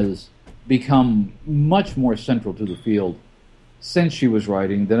 that has become much more central to the field since she was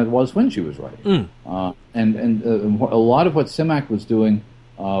writing than it was when she was writing. And a lot of what Simak was doing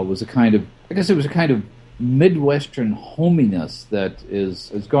was a kind of, I guess it was a kind of Midwestern hominess that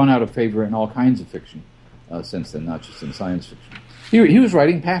has gone out of favor in all kinds of fiction since then, not just in science fiction. He was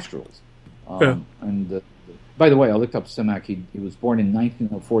writing pastorals. And by the way, I looked up Simak. He was born in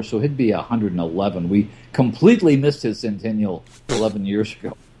 1904, so he'd be 111. We completely missed his centennial 11 years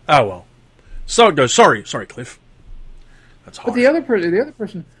ago. Oh, well. So it goes. Sorry, Cliff. That's harsh. But the other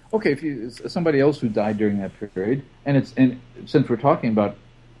person, okay, if you somebody else who died during that period, and since we're talking about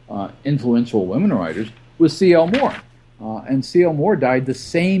influential women writers, was C.L. Moore, and C.L. Moore died the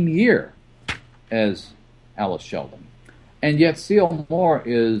same year as Alice Sheldon, and yet C.L. Moore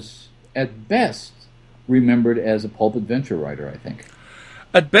is at best remembered as a pulp adventure writer, I think.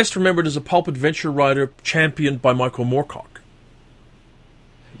 At best remembered as a pulp adventure writer championed by Michael Moorcock.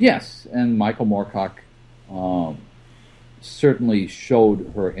 Yes, and Michael Moorcock certainly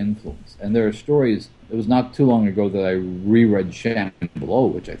showed her influence. And there are stories, it was not too long ago that I reread Shannon Below,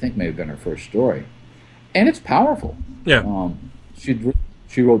 which I think may have been her first story. And it's powerful. Yeah.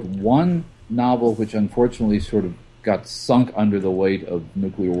 She wrote one novel which unfortunately sort of got sunk under the weight of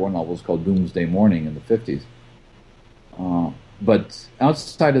nuclear war novels called Doomsday Morning in the 50s. But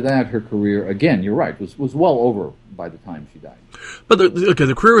outside of that, her career, again, you're right, was well over by the time she died. But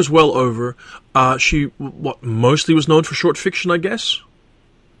the career is well over. She mostly was known for short fiction, I guess?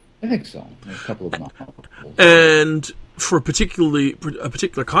 I think so. A couple of novels. And for a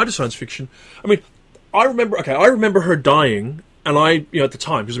particular kind of science fiction. I mean, I remember her dying, and at the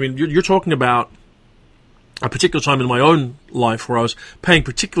time, because I mean, you're talking about a particular time in my own life where I was paying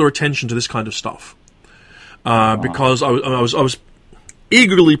particular attention to this kind of stuff. Because I was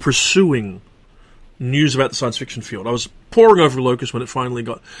eagerly pursuing news about the science fiction field. I was poring over Locus when it finally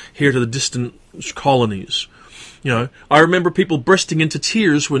got here to the distant colonies. I remember people bursting into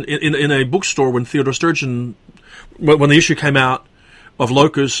tears when in a bookstore when Theodore Sturgeon, when the issue came out of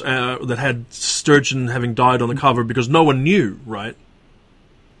Locus that had Sturgeon having died on the cover, because no one knew, right?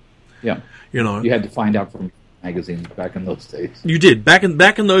 Yeah. You had to find out from magazines back in those days. You did. Back in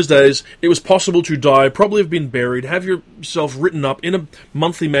those days, it was possible to die, probably have been buried, have yourself written up in a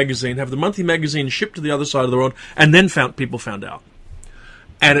monthly magazine, have the monthly magazine shipped to the other side of the world, and then people found out.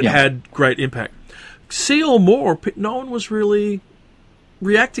 And it had great impact. C.L. Moore, no one was really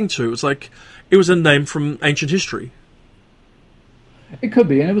reacting to. It was like it was a name from ancient history. It could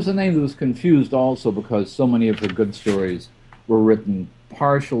be, and it was a name that was confused also because so many of her good stories were written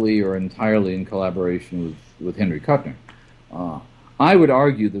partially or entirely in collaboration with Henry Kuttner. I would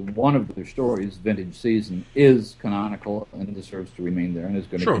argue that one of their stories, Vintage Season, is canonical and deserves to remain there and is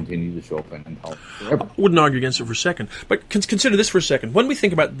going to continue to show up in anthology forever. I wouldn't argue against it for a second. But consider this for a second. When we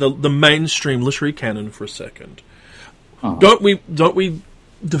think about the mainstream literary canon for a second, don't we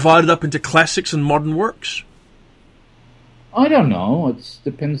divide it up into classics and modern works? I don't know. It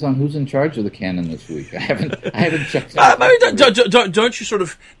depends on who's in charge of the canon this week. I haven't checked. Don't you sort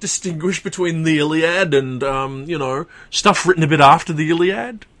of distinguish between the Iliad and stuff written a bit after the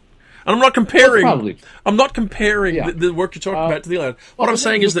Iliad? And I'm not comparing. I'm not comparing the work you're talking about to the Iliad. What I'm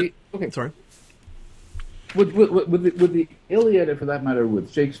saying is that. Sorry. With the Iliad, and for that matter,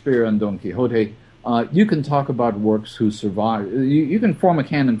 with Shakespeare and Don Quixote, you can talk about works who survive. You can form a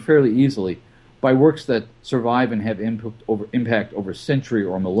canon fairly easily by works that survive and have impact over century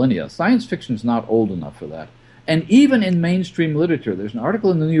or millennia. Science fiction is not old enough for that. And even in mainstream literature, there's an article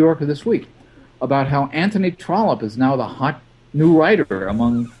in the New Yorker this week about how Anthony Trollope is now the hot new writer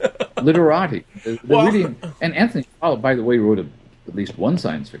among literati. And Anthony Trollope, by the way, wrote at least one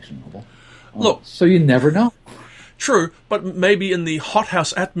science fiction novel. Look, so you never know. True, but maybe in the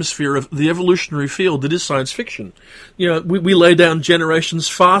hothouse atmosphere of the evolutionary field that is science fiction, we lay down generations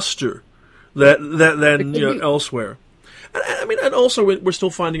faster than elsewhere. And also we're still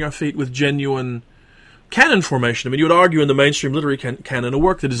finding our feet with genuine canon formation. I mean, you would argue in the mainstream literary canon, a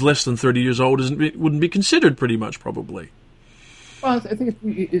work that is less than 30 years old wouldn't be considered pretty much, probably. Well,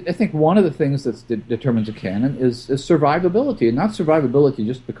 I think one of the things that determines a canon is survivability, and not survivability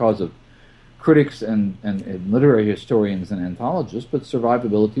just because of critics and literary historians and anthologists, but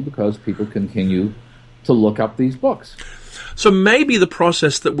survivability because people continue to look up these books. So maybe the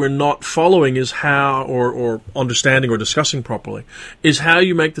process that we're not following is how, or understanding or discussing properly, is how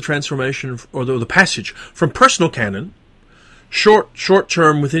you make the transformation or the passage from personal canon, short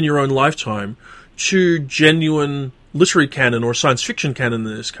term within your own lifetime, to genuine literary canon or science fiction canon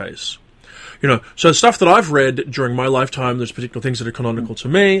in this case. So stuff that I've read during my lifetime, there's particular things that are canonical to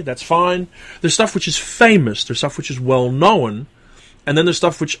me, that's fine. There's stuff which is famous, there's stuff which is well known, and then there's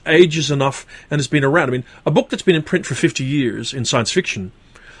stuff which ages enough and has been around. I mean, a book that's been in print for 50 years in science fiction,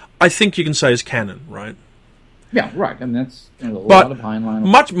 I think you can say is canon, right? Yeah, right. I mean, that's a lot of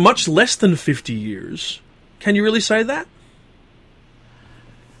Heinlein. Much less than 50 years. Can you really say that?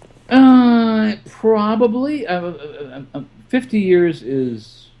 Probably. 50 years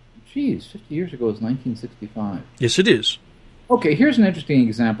is... 50 years ago is 1965. Yes, it is. Okay, here's an interesting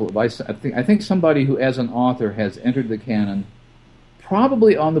example. I think somebody who, as an author, has entered the canon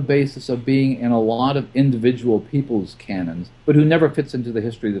probably on the basis of being in a lot of individual people's canons, but who never fits into the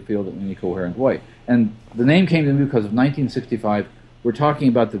history of the field in any coherent way. And the name came to me because of 1965. We're talking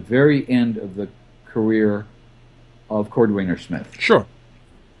about the very end of the career of Cordwainer Smith. Sure.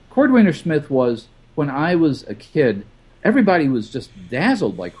 Cordwainer Smith was, when I was a kid, everybody was just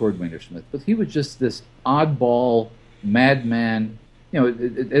dazzled by Cordwainer Smith, but he was just this oddball madman. At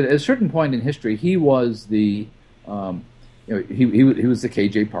a certain point in history, he was the he was the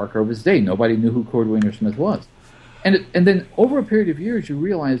K.J. Parker of his day. Nobody knew who Cordwainer Smith was, and then over a period of years, you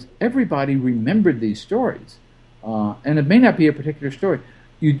realize everybody remembered these stories, and it may not be a particular story.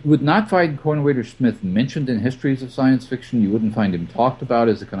 You would not find Cordwainer Smith mentioned in histories of science fiction. You wouldn't find him talked about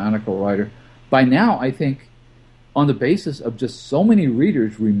as a canonical writer. By now, I think, on the basis of just so many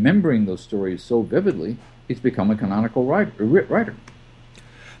readers remembering those stories so vividly, he's become a canonical writer.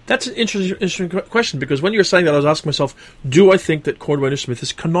 That's an interesting question, because when you were saying that, I was asking myself, do I think that Cordwainer Smith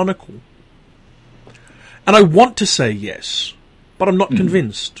is canonical? And I want to say yes, but I'm not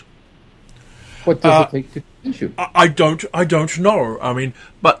convinced. What does it take to convince you? I don't know. I mean,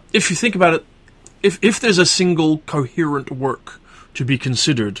 but if you think about it, if there's a single coherent work to be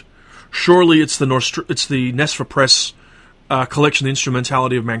considered, surely it's the Nesfa Press collection, The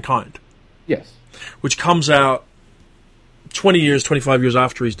Instrumentality of Mankind. Yes. Which comes out 25 years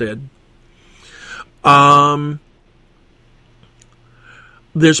after he's dead.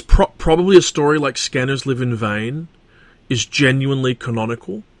 There's probably a story like Scanners Live in Vain is genuinely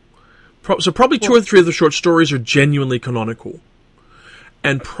canonical. So probably two or three of the short stories are genuinely canonical.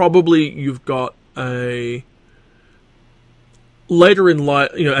 And probably you've got a later in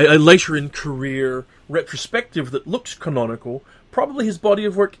life, a later in career retrospective that looks canonical. Probably his body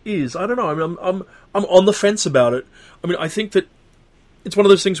of work is. I don't know. I mean, I'm on the fence about it. I mean, I think that it's one of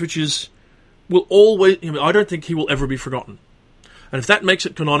those things which will always. I don't think he will ever be forgotten. And if that makes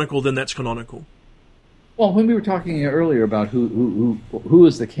it canonical, then that's canonical. Well, when we were talking earlier about who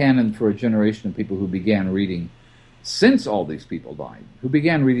is the canon for a generation of people who began reading since all these people died, who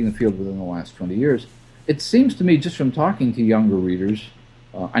began reading the field within the last 20 years, it seems to me, just from talking to younger readers,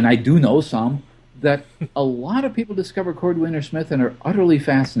 and I do know some, that a lot of people discover Cordwainer Smith and are utterly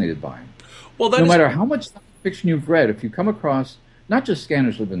fascinated by him. Well, no matter how much science fiction you've read, if you come across not just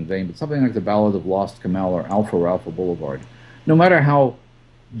Scanners Live in Vain, but something like The Ballad of Lost Camel or Alpha Boulevard, no matter how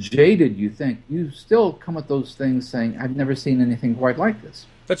jaded you think, you still come at those things saying, I've never seen anything quite like this.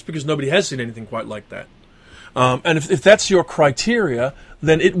 That's because nobody has seen anything quite like that. And if that's your criteria,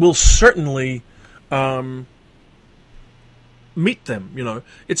 then it will certainly meet them.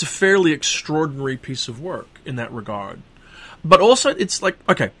 It's a fairly extraordinary piece of work in that regard. But also, it's like,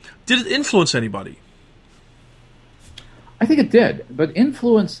 okay, did it influence anybody? I think it did, but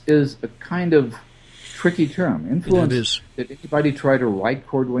influence is a kind of tricky term. Influence, it is. Did anybody try to write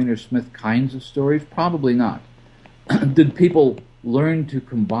Cordwainer Smith kinds of stories? Probably not. Did people learn to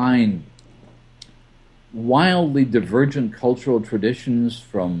combine wildly divergent cultural traditions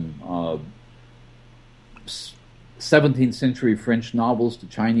from 17th century French novels to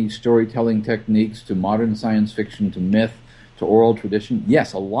Chinese storytelling techniques to modern science fiction to myth to oral tradition?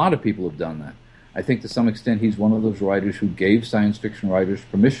 Yes, a lot of people have done that. I think to some extent he's one of those writers who gave science fiction writers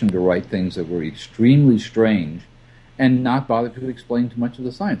permission to write things that were extremely strange and not bother to explain too much of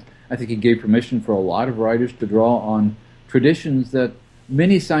the science. I think he gave permission for a lot of writers to draw on traditions that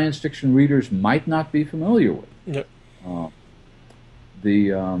many science fiction readers might not be familiar with. Yep.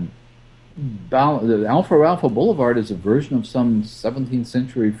 The Alpha Boulevard is a version of some 17th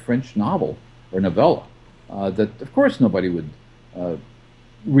century French novel or novella that, of course, nobody would,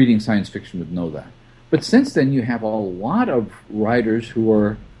 reading science fiction would know that. But since then, you have a lot of writers who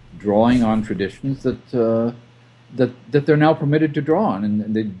are drawing on traditions that they're now permitted to draw on,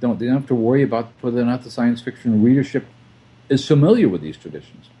 and they don't have to worry about whether or not the science fiction readership is familiar with these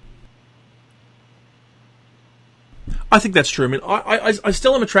traditions. I think that's true. I mean, I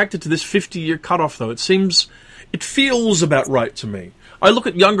still am attracted to this 50-year cutoff, though. It feels about right to me. I look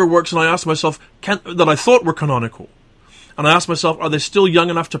at younger works and I ask myself, that I thought were canonical, and I ask myself, are they still young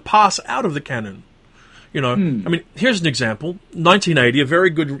enough to pass out of the canon? I mean, here's an example. 1980, a very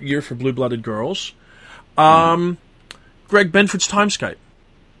good year for blue-blooded girls. Greg Benford's Timescape.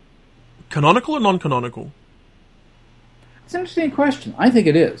 Canonical or non-canonical? It's an interesting question. I think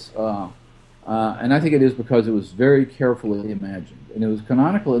it is. And I think it is because it was very carefully imagined. And it was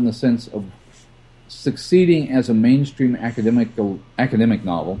canonical in the sense of succeeding as a mainstream academic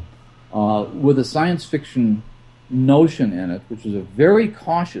novel with a science fiction notion in it, which was a very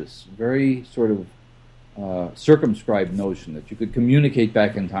cautious, very sort of circumscribed notion that you could communicate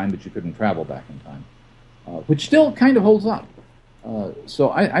back in time, but you couldn't travel back in time, which still kind of holds up.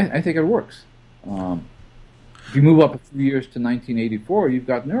 So I think it works. If you move up a few years to 1984, you've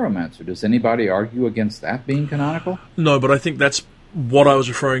got Neuromancer. Does anybody argue against that being canonical? No, but I think that's what I was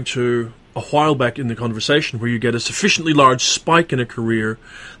referring to a while back in the conversation, where you get a sufficiently large spike in a career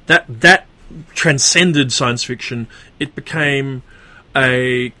that transcended science fiction. It became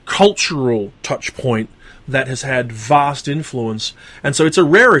a cultural touch point that has had vast influence, and so it's a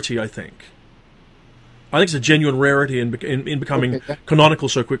rarity, I think. I think it's a genuine rarity in becoming canonical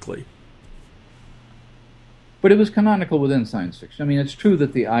so quickly. But it was canonical within science fiction. I mean, it's true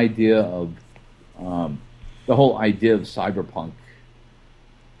that the idea of the whole idea of cyberpunk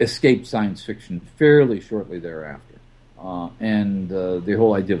escaped science fiction fairly shortly thereafter, and the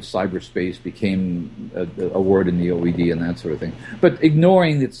whole idea of cyberspace became a word in the OED and that sort of thing. But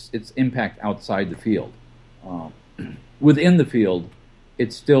ignoring its impact outside the field, within the field,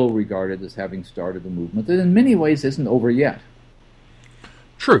 it's still regarded as having started a movement that in many ways isn't over yet.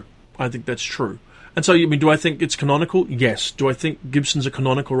 True. I think that's true. And so, do I think it's canonical? Yes. Do I think Gibson's a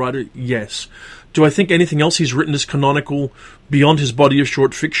canonical writer? Yes. Do I think anything else he's written is canonical beyond his body of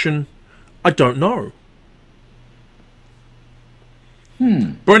short fiction? I don't know.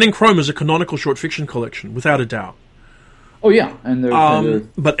 Burning Chrome is a canonical short fiction collection, without a doubt. Oh, yeah. And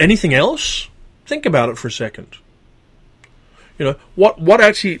but anything else? Think about it for a second. What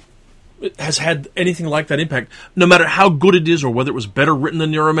actually has had anything like that impact, no matter how good it is or whether it was better written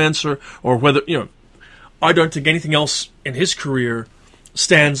than Neuromancer or whether, I don't think anything else in his career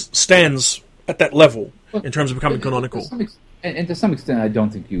stands at that level in terms of becoming canonical. And to some extent, I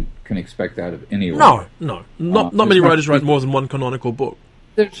don't think you can expect that of any writer. No. Not many writers write more than one canonical book.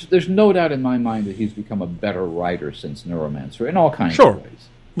 There's no doubt in my mind that he's become a better writer since Neuromancer in all kinds of ways.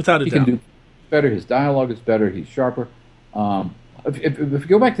 Without a doubt. He can do better, his dialogue is better, he's sharper. If you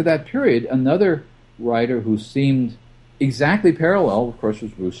go back to that period, another writer who seemed exactly parallel, of course,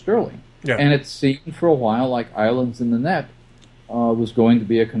 was Bruce Sterling. Yeah. And it seemed for a while like Islands in the Net was going to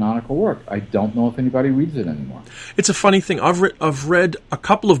be a canonical work. I don't know if anybody reads it anymore. It's a funny thing. I've read a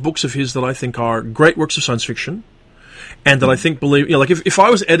couple of books of his that I think are great works of science fiction, and that I think like if I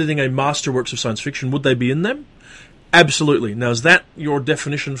was editing a master works of science fiction, would they be in them? Absolutely. Now, is that your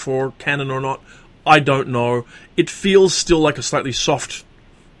definition for canon or not? I don't know. It feels still like a slightly soft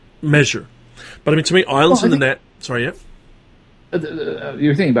measure. But to me, Islands in the Net... Sorry, yeah?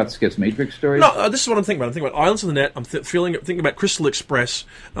 You're thinking about the Sketch Matrix story? No, this is what I'm thinking about. I'm thinking about Islands in the Net, I'm thinking about Crystal Express,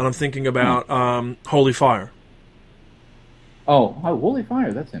 and I'm thinking about Holy Fire. Oh, Holy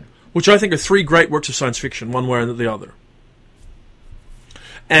Fire, that's interesting. Which I think are three great works of science fiction, one way or the other.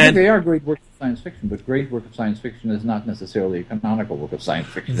 I think they are great works of science fiction, but great work of science fiction is not necessarily a canonical work of science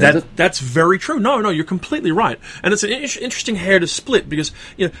fiction. That's very true. No, you're completely right. And it's an interesting hair to split, because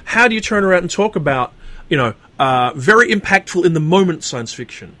how do you turn around and talk about very impactful in the moment science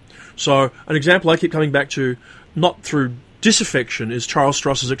fiction? So an example I keep coming back to, not through disaffection, is Charles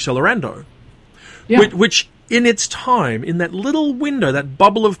Stross's Accelerando, which in its time, in that little window, that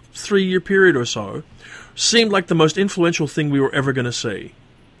bubble of 3-year period or so, seemed like the most influential thing we were ever going to see.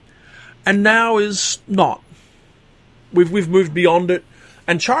 And now is not. We've moved beyond it.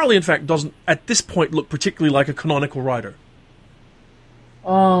 And Charlie, in fact, doesn't, at this point, look particularly like a canonical writer.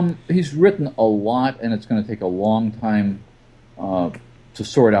 He's written a lot, and it's going to take a long time to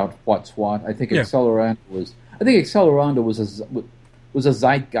sort out what's what. I think Accelerando was a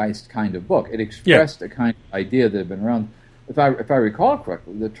zeitgeist kind of book. It expressed a kind of idea that had been around. If I recall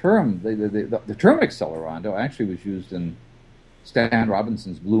correctly, the term Accelerando actually was used in Stan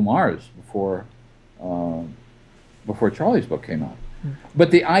Robinson's Blue Mars before Charlie's book came out.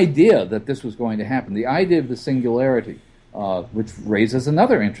 But the idea that this was going to happen, the idea of the singularity, which raises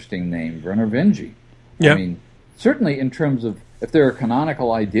another interesting name, Werner Vinge. Yeah. I mean, certainly in terms of if there are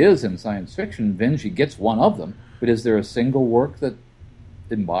canonical ideas in science fiction, Vinge gets one of them. But is there a single work that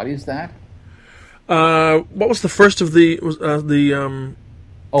embodies that? What was the first of the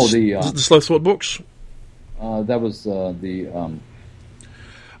Slow Thought books? That was A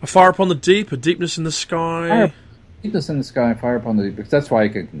Fire Upon the Deep, A Deepness in the Sky. Deepness in the Sky, Fire Upon the Deep. Because that's why I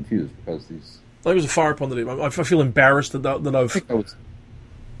get confused, because these... I think it was A Fire Upon the Deep. I feel embarrassed that I've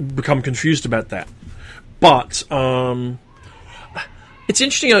become confused about that. But it's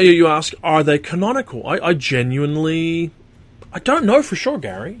interesting how you ask, are they canonical? I genuinely... I don't know for sure,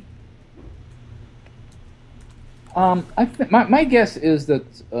 Gary. My guess is that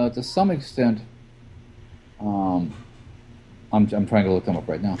to some extent... I'm trying to look them up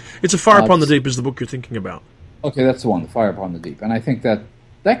right now. It's A Fire Upon the Deep is the book you're thinking about. Okay, that's the one, The Fire Upon the Deep. And I think that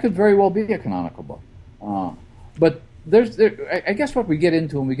could very well be a canonical book. But I guess what we get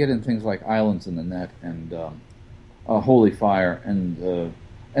into when we get into things like Islands in the Net and Holy Fire and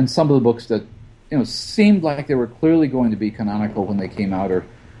some of the books that seemed like they were clearly going to be canonical when they came out, or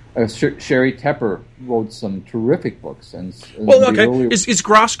Sherry Tepper wrote some terrific books. Is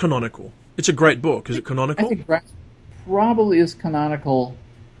Grass canonical? It's a great book. Is it canonical? I think Grass probably is canonical.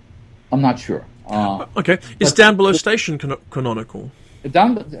 I'm not sure. Okay. Is Down Below Station canonical?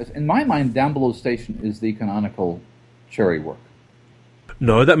 In my mind, Down Below Station is the canonical Cherry work.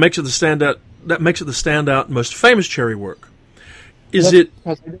 No, that makes it the standout. That makes it the standout, most famous Cherry work. Well,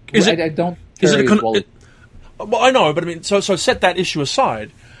 I know, but I mean, so set that issue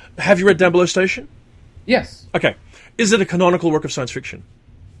aside. Have you read Down Below Station? Yes. Okay. Is it a canonical work of science fiction?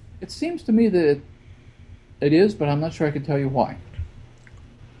 It seems to me that it is, but I'm not sure I can tell you why.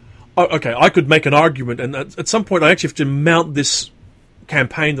 Oh, okay, I could make an argument, and at some point I actually have to mount this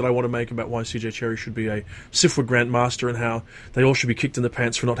campaign that I want to make about why C.J. Cherry should be a SIFWA Grant Master and how they all should be kicked in the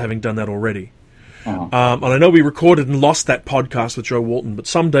pants for not having done that already. Uh-huh. And I know we recorded and lost that podcast with Joe Walton, but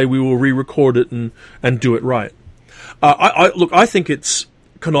someday we will re-record it and do it right. I think it's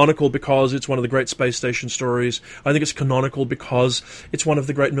canonical because it's one of the great space station stories. I think it's canonical because it's one of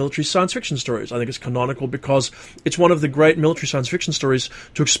the great military science fiction stories. I think it's canonical because it's one of the great military science fiction stories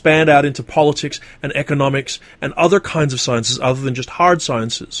to expand out into politics and economics and other kinds of sciences other than just hard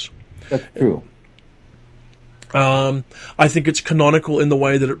sciences. That's true. I think it's canonical in the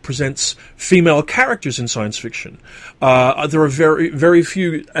way that it presents female characters in science fiction. There are very, very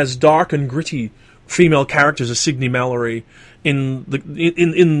few as dark and gritty female characters as Signe Mallory in the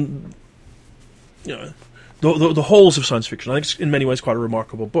halls of science fiction. I think it's in many ways quite a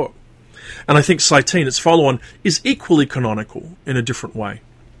remarkable book. And I think Cytine, its follow-on, is equally canonical in a different way.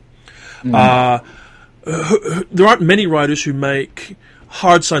 Mm. There aren't many writers who make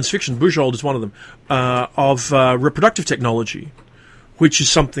hard science fiction, Bujold is one of them, of reproductive technology, which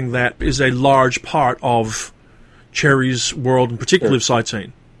is something that is a large part of Cherry's world, and particularly of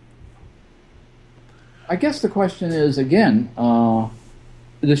Cytine. I guess the question is, again,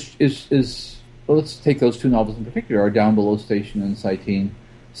 let's take those two novels in particular, are Down Below Station and Cytine,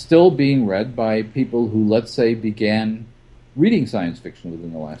 still being read by people who, let's say, began reading science fiction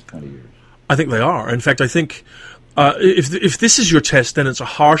within the last 20 years? I think they are. In fact, I think if this is your test, then it's a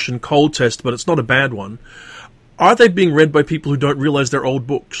harsh and cold test, but it's not a bad one. Are they being read by people who don't realize they're old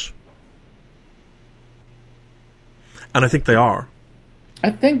books? And I think they are. I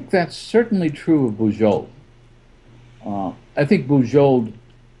think that's certainly true of Bujold. I think Bujold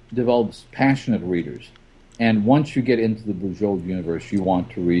develops passionate readers. And once you get into the Bujold universe, you want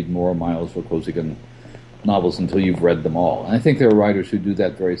to read more Miles Vorkosigan novels until you've read them all. And I think there are writers who do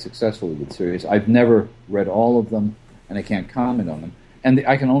that very successfully with series. I've never read all of them, and I can't comment on them. And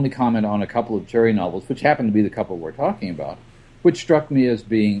I can only comment on a couple of Cherry novels, which happen to be the couple we're talking about, which struck me as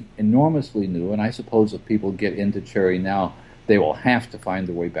being enormously new. And I suppose if people get into Cherry now, they will have to find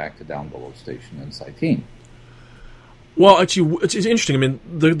their way back to Down Below Station and Cytine. Well, actually, it's interesting. I mean,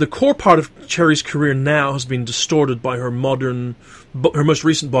 the core part of Cherry's career now has been distorted by her most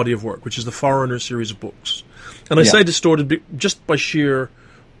recent body of work, which is the Foreigner series of books. And I say distorted just by sheer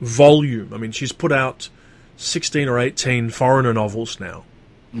volume. I mean, she's put out 16 or 18 Foreigner novels now,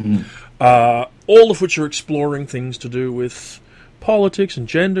 all of which are exploring things to do with politics and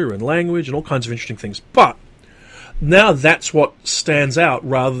gender and language and all kinds of interesting things. But now that's what stands out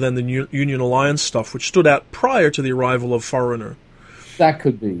rather than the Union Alliance stuff, which stood out prior to the arrival of Foreigner. That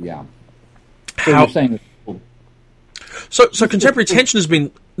could be, yeah. So you're saying so contemporary tension has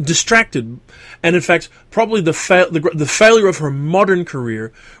been distracted, and in fact, probably the failure of her modern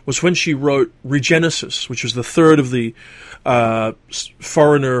career was when she wrote Regenesis, which was the third of the of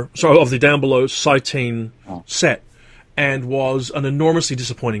the Down Below Cytine set. and was an enormously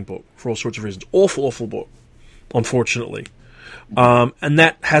disappointing book for all sorts of reasons. Awful, awful book, unfortunately. And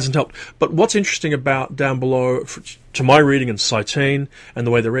that hasn't helped. But what's interesting about Down Below, to my reading and Citeen and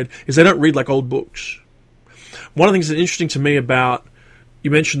the way they're read, is they don't read like old books. One of the things that's interesting to me about,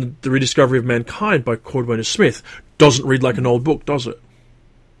 you mentioned The Rediscovery of Mankind by Cordwainer Smith, doesn't read like an old book, does it?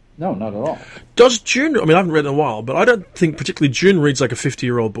 No, not at all. Does Dune, I mean, I haven't read it in a while, but I don't think particularly Dune reads like a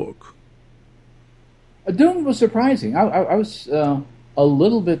 50-year-old book. Dune was surprising. I was a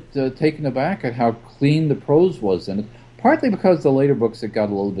little bit taken aback at how clean the prose was in it, partly because the later books, it got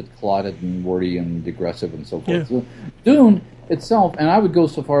a little bit clotted and wordy and digressive and so forth. Yeah. So Dune itself, and I would go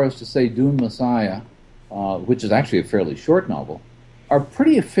so far as to say Dune Messiah, which is actually a fairly short novel, are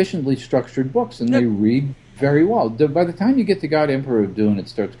pretty efficiently structured books, and they read very well. By the time you get to God Emperor of Dune, it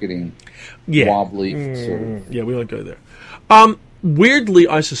starts getting wobbly. Sort of. Yeah, we won't go there. Weirdly,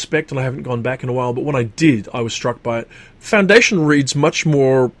 I suspect, and I haven't gone back in a while, but when I did, I was struck by it. Foundation reads much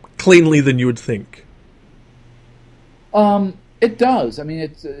more cleanly than you would think. It does. I mean,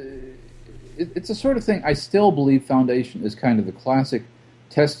 it's a sort of thing. I still believe Foundation is kind of the classic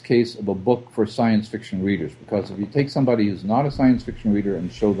test case of a book for science fiction readers, because if you take somebody who's not a science fiction reader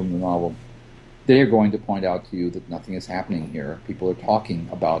and show them the novel, they're going to point out to you that nothing is happening here. People are talking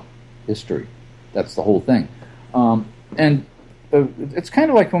about history. That's the whole thing. And it's kind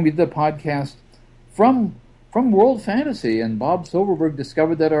of like when we did the podcast from World Fantasy, and Bob Silverberg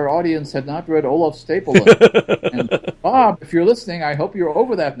discovered that our audience had not read Olaf Stapledon. And Bob, if you're listening, I hope you're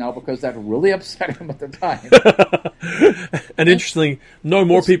over that now, because that really upset him at the time. And interestingly, no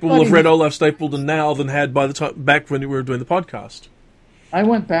more people will have read Olaf Stapledon now than had by the time back when we were doing the podcast. I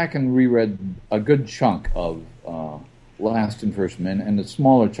went back and reread a good chunk of Last and First Men and a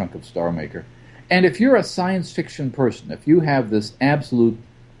smaller chunk of Star Maker. And if you're a science fiction person, if you have this absolute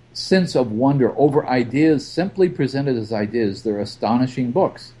sense of wonder over ideas simply presented as ideas, they're astonishing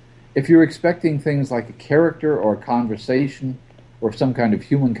books. If you're expecting things like a character or a conversation or some kind of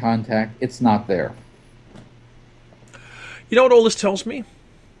human contact, it's not there. You know what all this tells me?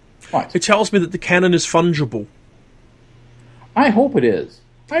 What? It tells me that the canon is fungible. I hope it is.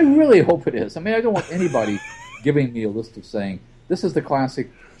 I really hope it is. I mean, I don't want anybody giving me a list of saying, this is the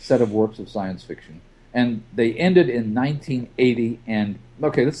classic set of works of science fiction. And they ended in 1980, and,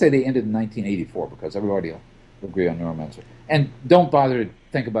 okay, let's say they ended in 1984, because everybody will agree on Neuromancer. And don't bother to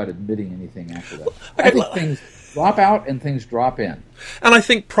think about admitting anything after that. I think things drop out and things drop in. And I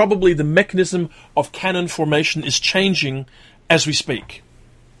think probably the mechanism of canon formation is changing as we speak.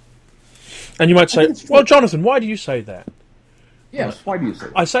 And you might say, well, Jonathan, why do you say that? Yes, why do you say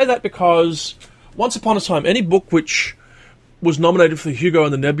that? I say that because once upon a time, any book which was nominated for the Hugo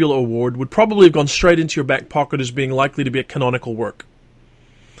and the Nebula Award would probably have gone straight into your back pocket as being likely to be a canonical work.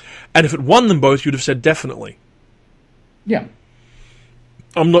 And if it won them both, you'd have said definitely. Yeah.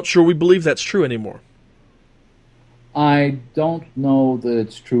 I'm not sure we believe that's true anymore. I don't know that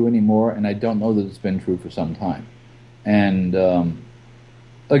it's true anymore, and I don't know that it's been true for some time. And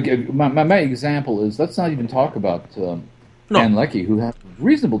my example is, let's not even talk about Anne Leckie, who had a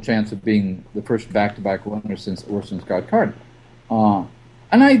reasonable chance of being the first back-to-back winner since Orson Scott Card. And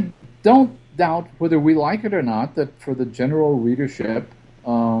I don't doubt, whether we like it or not, that for the general readership,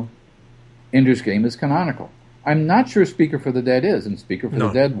 Ender's Game is canonical. I'm not sure Speaker for the Dead is, and Speaker for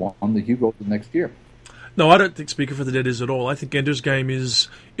the Dead won the Hugo the next year. No, I don't think Speaker for the Dead is at all. I think Ender's Game is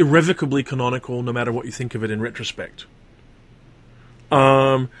irrevocably canonical, no matter what you think of it in retrospect.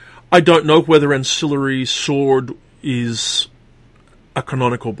 I don't know whether Ancillary Sword is a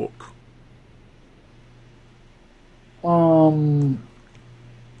canonical book.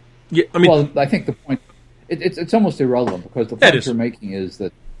 Yeah, I mean, well, I think the point it's almost irrelevant, because the point you're making is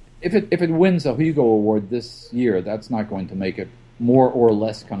that if it wins a Hugo Award this year, that's not going to make it more or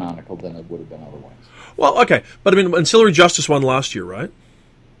less canonical than it would have been otherwise. Well, okay, but I mean, Ancillary Justice won last year, right?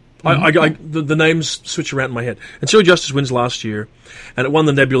 Mm-hmm. The names switch around in my head. Ancillary Justice wins last year, and it won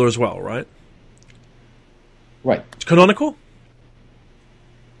the Nebula as well, right? Right. It's canonical?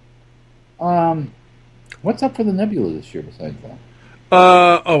 What's up for the Nebula this year besides that?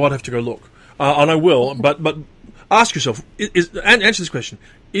 I'd have to go look. And I will, but ask yourself, answer this question.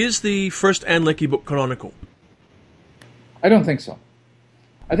 Is the first Anne Leckie book canonical? I don't think so.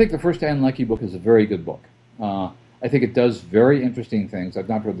 I think the first Anne Leckie book is a very good book. I think it does very interesting things. I've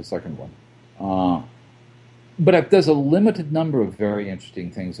not read the second one. But it does a limited number of very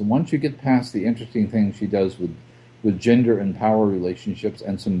interesting things. And once you get past the interesting things she does with gender and power relationships,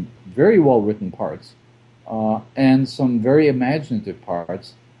 and some very well-written parts, and some very imaginative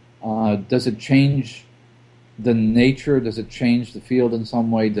parts, does it change the nature? Does it change the field in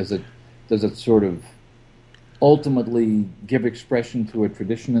some way? Does it sort of ultimately give expression to a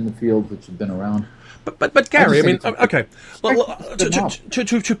tradition in the field which has been around. But Gary, I mean, okay,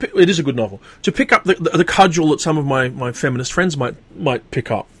 it is a good novel. To pick up the cudgel that some of my feminist friends might pick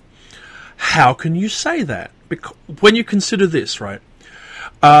up, how can you say that? Because when you consider this, right?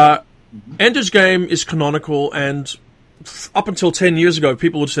 Ender's Game is canonical, and up until 10 years ago,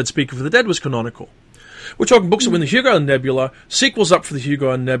 people would have said Speaker for the Dead was canonical. We're talking books that win the Hugo and Nebula, sequels up for the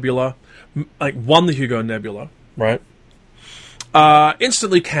Hugo and Nebula, like won the Hugo and Nebula, right?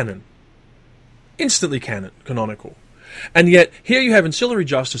 Instantly canon, canonical. And yet, here you have Ancillary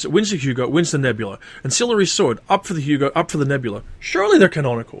Justice, it wins the Hugo, it wins the Nebula. Ancillary Sword, up for the Hugo, up for the Nebula. Surely they're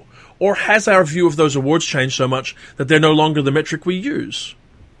canonical. Or has our view of those awards changed so much that they're no longer the metric we use?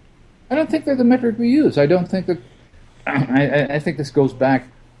 I don't think they're the metric we use. I don't think that... I think this goes back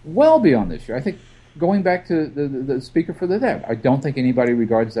well beyond this year. I think going back to the Speaker for the Dead, I don't think anybody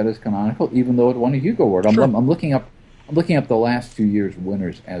regards that as canonical, even though it won a Hugo Award. Sure. I'm looking up the last few years'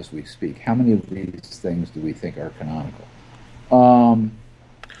 winners as we speak. How many of these things do we think are canonical? Or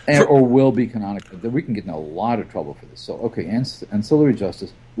will be canonical? We can get in a lot of trouble for this. So, okay, Ancillary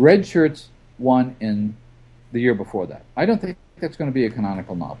Justice. Red Shirts won in the year before that. I don't think that's going to be a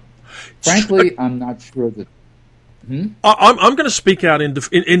canonical novel. Frankly, I'm not sure that... I'm going to speak out in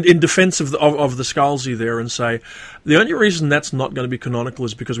defense of the Scalzi there and say the only reason that's not going to be canonical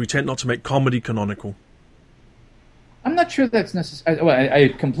is because we tend not to make comedy canonical. I'm not sure that's necessary. Well, I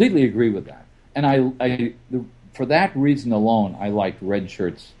completely agree with that. And for that reason alone, I liked Red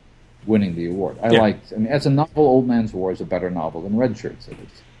Shirts winning the award. As a novel, Old Man's War is a better novel than Red Shirts. It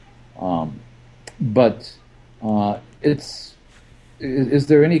is. But is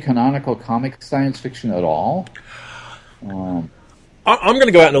there any canonical comic science fiction at all? I'm going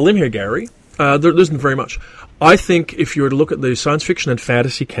to go out on a limb here, Gary. There isn't very much. I think if you were to look at the science fiction and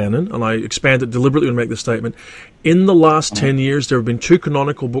fantasy canon, and I expand it deliberately to make this statement, in the last 10 years there have been 2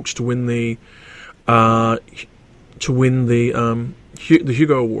 canonical books to win the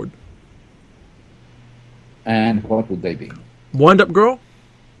Hugo Award. And what would they be? Wind-Up Girl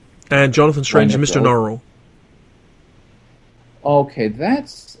and Jonathan Strange and Mr. Norrell. Okay,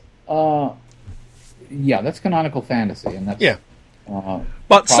 that's that's canonical fantasy, and that's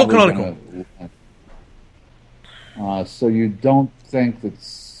but still canonical. So you don't think that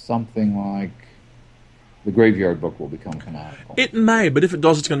something like the Graveyard Book will become canonical? It may, but if it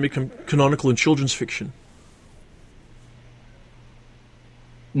does, it's going to become canonical in children's fiction.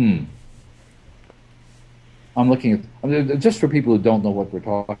 I'm looking at just for people who don't know what we're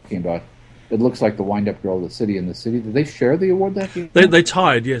talking about. It looks like the Wind-Up Girl, The City in the City. Did they share the award that year? They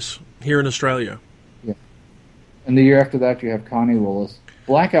tied, yes, here in Australia. Yeah. And the year after that, you have Connie Willis.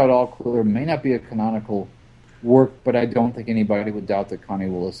 Blackout All Clear may not be a canonical work, but I don't think anybody would doubt that Connie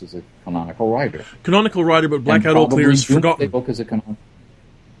Willis is a canonical writer. Canonical writer, but Blackout All Clear is forgotten. Book is a canonical.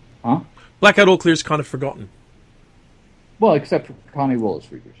 Blackout All Clear is kind of forgotten. Well, except for Connie Willis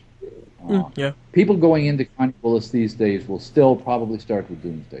readers. People going into Connie Willis these days will still probably start with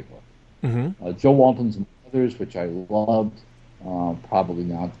Doomsday Book. Joe Walton's and others, which I loved, probably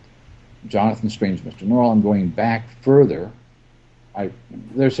not. Jonathan Strange, Mr. Norrell. I'm going back further.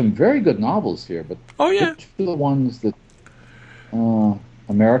 There's some very good novels here, but which are the ones that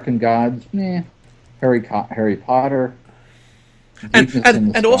American Gods, Harry Potter.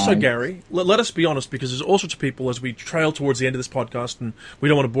 And also, Gary, let us be honest, because there's all sorts of people as we trail towards the end of this podcast, and we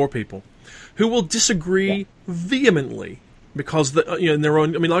don't want to bore people, who will disagree vehemently because in their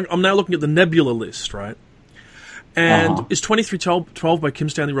own. I mean, I'm now looking at the Nebula list, right? And is 2312 by Kim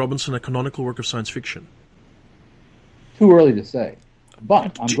Stanley Robinson a canonical work of science fiction? Too early to say,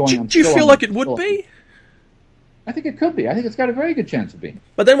 but do you feel like it would be? I think it could be. I think it's got a very good chance of being.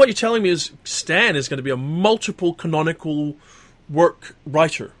 But then what you're telling me is Stan is going to be a multiple canonical work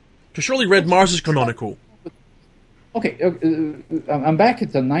writer. Because surely Red Mars is canonical. Okay, I'm back to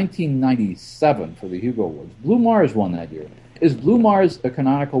 1997 for the Hugo Awards. Blue Mars won that year. Is Blue Mars a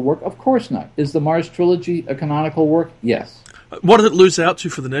canonical work? Of course not. Is the Mars trilogy a canonical work? Yes. What did it lose out to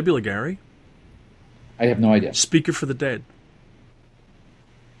for the Nebula, Gary? I have no idea. Speaker for the Dead.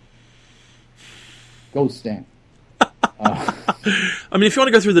 Go Stan. I mean, if you want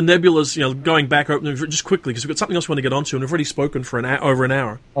to go through the Nebulas, going back just quickly, because we've got something else we want to get onto, and we've already spoken for over an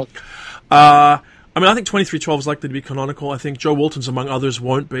hour. Okay. I mean, I think 2312 is likely to be canonical. I think Joe Walton's, among others,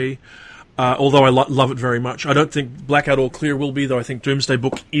 won't be, although I love it very much. I don't think Blackout All Clear will be, though I think Doomsday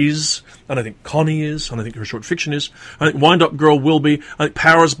Book is, and I think Connie is, and I think her short fiction is. I think Wind-Up Girl will be. I think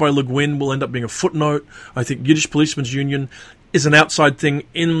Powers by Le Guin will end up being a footnote. I think Yiddish Policeman's Union is an outside thing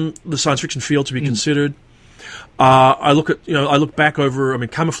in the science fiction field to be considered. I look back over,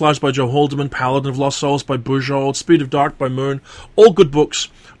 Camouflage by Joe Haldeman, Paladin of Lost Souls by Bujold, Speed of Dark by Moon, all good books,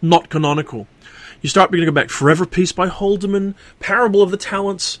 not canonical. You start beginning to go back, Forever Peace by Haldeman, Parable of the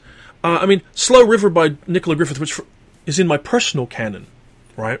Talents, Slow River by Nicola Griffith, which is in my personal canon,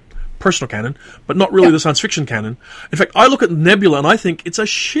 right? Personal canon, but not really the science fiction canon. In fact, I look at Nebula and I think it's a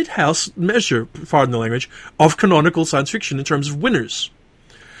shithouse measure, pardon the language, of canonical science fiction in terms of winners.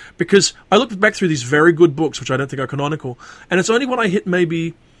 Because I looked back through these very good books, which I don't think are canonical, and it's only when I hit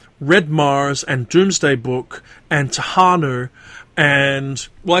maybe Red Mars and Doomsday Book and Tahanu and,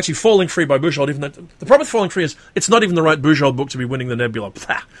 Falling Free by Bujold, even though the problem with Falling Free is it's not even the right Bujold book to be winning the Nebula.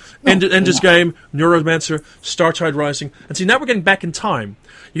 Ender's Game, Neuromancer, Startide Rising. And see, now we're getting back in time.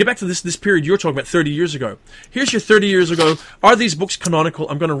 You get back to this period you're talking about 30 years ago. Here's your 30 years ago. Are these books canonical?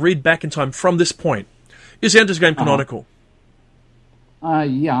 I'm going to read back in time from this point. Is Ender's Game canonical?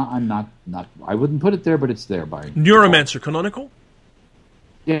 I'm not. I wouldn't put it there, but it's there by Neuromancer canonical.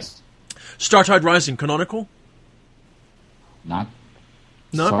 Yes. Startide Rising canonical. Not.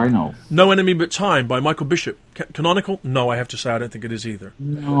 No. Sorry, no. No Enemy But Time by Michael Bishop canonical. No, I have to say I don't think it is either.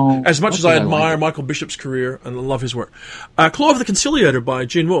 No. As much as I admire Michael Bishop's career and love his work, Claw of the Conciliator by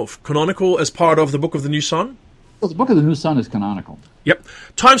Gene Wolfe canonical as part of the Book of the New Sun. Well, the Book of the New Sun is canonical. Yep.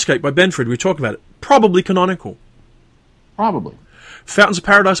 Timescape by Benford. We talked about it. Probably canonical. Probably. Fountains of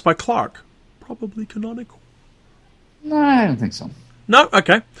Paradise by Clark. Probably canonical. No, I don't think so. No?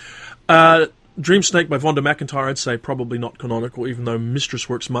 Okay. Dream Snake by Vonda McIntyre, I'd say probably not canonical, even though Mistress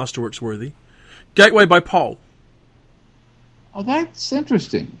Works, Masterworks worthy. Gateway by Pohl. Oh, that's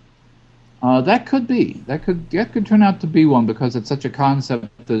interesting. That could be. That could turn out to be one because it's such a concept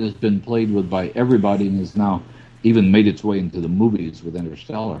that has been played with by everybody and has now even made its way into the movies with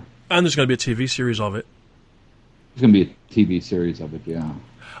Interstellar. And there's going to be a TV series of it. There's going to be a TV series of it, yeah.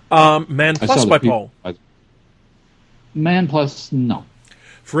 Man Plus by Pohl. Man Plus, no.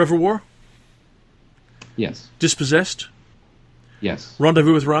 Forever War? Yes. Dispossessed? Yes.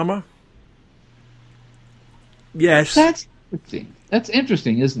 Rendezvous with Rama? Yes. That's interesting. That's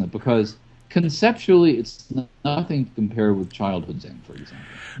interesting, isn't it? Because conceptually, it's nothing to compare with Childhood's End, for example.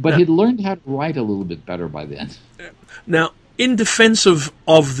 But he'd learned how to write a little bit better by then. Now, in defense of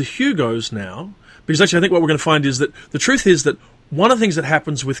the Hugos now, because actually I think what we're going to find is that the truth is that one of the things that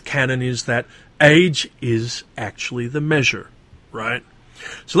happens with canon is that age is actually the measure, right?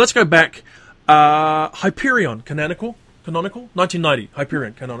 So let's go back. Hyperion, canonical? 1990,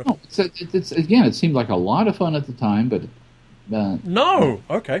 Hyperion, canonical. No, it's again, it seemed like a lot of fun at the time, but... no,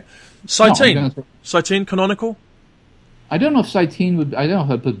 okay. Cytine, Cytine, canonical? I don't know if Cytine would... I don't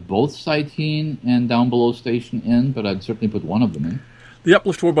know if I'd put both Cytine and Down Below Station in, but I'd certainly put one of them in. The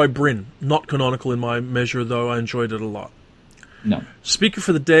Uplift War by Bryn, not canonical in my measure, though I enjoyed it a lot. No. Speaker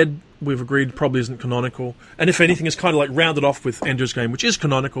for the Dead, we've agreed, probably isn't canonical. And if anything, it's kind of like rounded off with Ender's Game, which is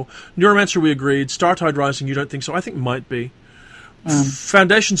canonical. Neuromancer, we agreed. Startide Rising, you don't think so? I think might be.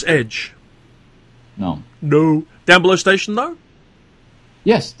 Foundation's Edge. No. No. Down Below Station, though?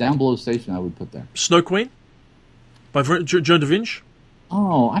 Yes, Down Below Station I would put there. Snow Queen by Joan da Vinci.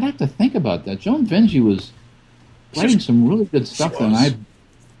 Oh, I'd have to think about that. Joan Vinci was writing some really good stuff, and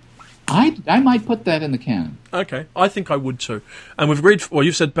I might put that in the canon. Okay, I think I would too. And we've agreed, well,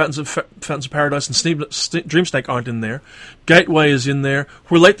 you've said Fountains of Paradise and Dream Snake aren't in there. Gateway is in there.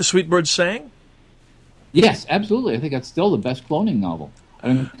 Where Late the Sweet Bird Sang? Yes, absolutely. I think that's still the best cloning novel. I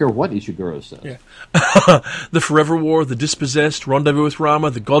don't care what Ishiguro says. Yeah. The Forever War, The Dispossessed, Rendezvous with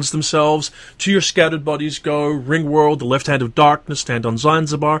Rama, The Gods Themselves, To Your Scattered Bodies Go, Ringworld, The Left Hand of Darkness, Stand on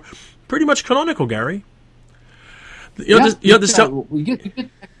Zanzibar. Pretty much canonical, Gary. You get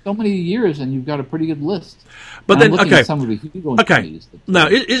so many years, and you've got a pretty good list. But and then, I'm looking okay, at some of the Hugo okay. Now,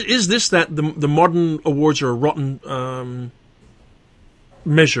 is this that the modern awards are a rotten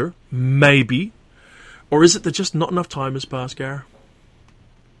measure? Maybe, or is it that just not enough time has passed, Gar?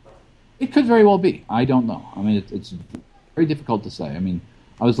 It could very well be. I don't know. I mean, it's very difficult to say. I mean,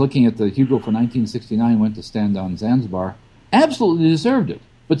 I was looking at the Hugo for 1969. Went to stand on Zanzibar. Absolutely deserved it,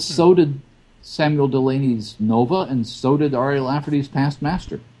 but so did Samuel Delaney's Nova, and so did Ari Lafferty's Past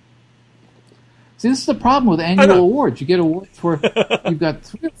Master. See, this is the problem with annual awards. You get awards for you've got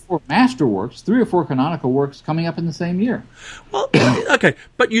 3 or 4 masterworks, 3 or 4 canonical works coming up in the same year. Well, okay,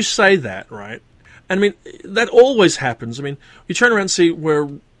 but you say that, right? And I mean, that always happens. I mean, you turn around and see where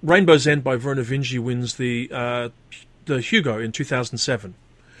Rainbow's End by Verna Vinci wins the Hugo in 2007.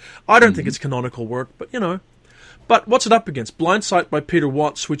 I don't think it's canonical work, but you know. But what's it up against? Blind Sight by Peter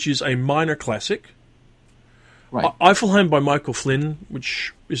Watts, which is a minor classic. Right. Eiffelheim by Michael Flynn,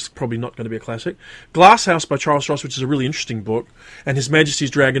 which is probably not going to be a classic. Glasshouse by Charles Ross, which is a really interesting book. And His Majesty's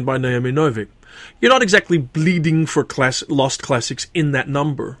Dragon by Naomi Novik. You're not exactly bleeding for lost classics in that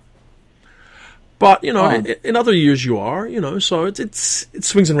number. But, you know, in other years you are, you know, so it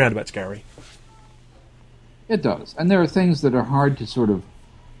swings and roundabouts, Gary. It does. And there are things that are hard to sort of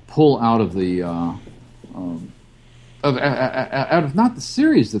pull out of the, out of not the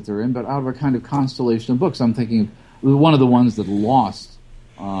series that they're in, but out of a kind of constellation of books. I'm thinking of one of the ones that lost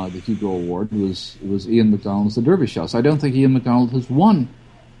the Hugo Award was Ian MacDonald's The Dervish House. I don't think Ian MacDonald has won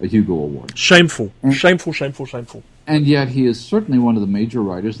a Hugo Award. Shameful. Shameful. And yet he is certainly one of the major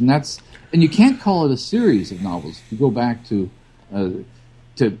writers, and you can't call it a series of novels. If you go back to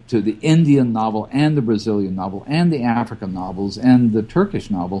the Indian novel and the Brazilian novel and the African novels and the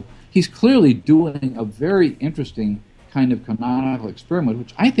Turkish novel, he's clearly doing a very interesting kind of canonical experiment,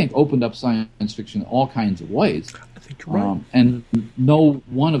 which I think opened up science fiction in all kinds of ways. I think you're right. And no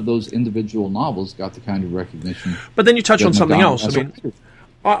one of those individual novels got the kind of recognition. But then you touch on something else. I mean,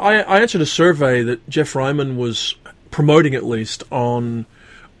 I answered a survey that Jeff Ryman was promoting, at least, on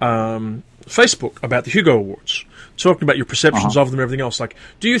Facebook about the Hugo Awards, talking about your perceptions of them and everything else. Like,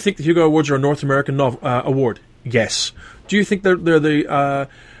 do you think the Hugo Awards are a North American award? Yes. Do you think they're the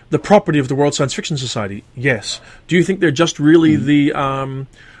property of the World Science Fiction Society? Yes. Do you think they're just really the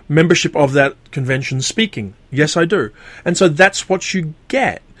membership of that convention speaking? Yes, I do. And so that's what you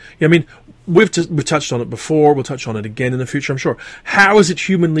get. I mean, we've touched on it before. We'll touch on it again in the future, I'm sure. How is it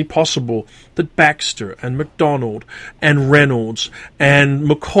humanly possible that Baxter and MacDonald and Reynolds and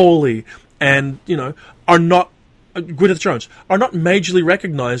Macaulay and, you know, are not, Gwyneth Jones, are not majorly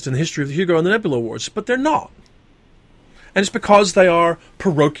recognized in the history of the Hugo and the Nebula Awards? But they're not. And it's because they are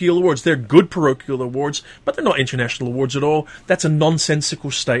parochial awards. They're good parochial awards, but they're not international awards at all. That's a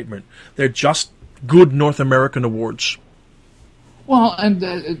nonsensical statement. They're just good North American awards. Well, and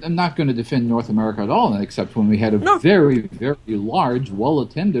I'm not going to defend North America at all, except when we had a very, very large,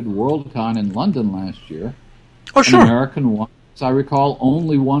 well-attended Worldcon in London last year. Oh, sure. An American one. As I recall,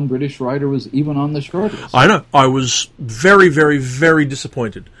 only one British writer was even on the shortlist. I know. I was very, very, very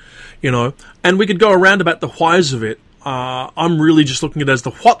disappointed. You know, and we could go around about the whys of it. I'm really just looking at it as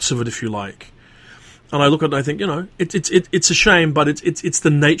the whats of it, if you like. And I look at it and I think, you know, it's a shame, but it's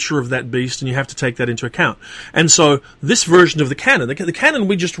the nature of that beast, and you have to take that into account. And so this version of the canon, the canon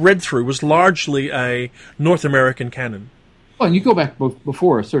we just read through, was largely a North American canon. Well, and you go back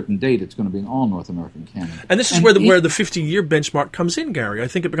before a certain date, it's going to be an all North American canon. And this is where the 50-year benchmark comes in, Gary. I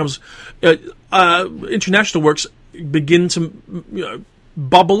think it becomes international works begin to, you know,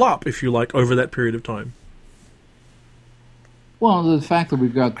 bubble up, if you like, over that period of time. Well, the fact that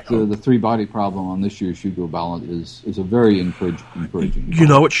we've got the three-body problem on this year's Hugo ballot is a very encouraging. You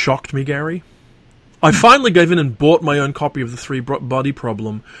know what shocked me, Gary? I finally gave in and bought my own copy of the three-body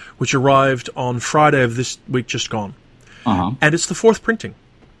problem, which arrived on Friday of this week just gone. And it's the fourth printing.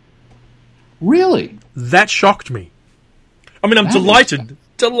 Really? That shocked me. I mean, I'm delighted,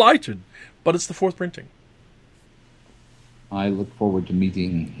 but it's the fourth printing. I look forward to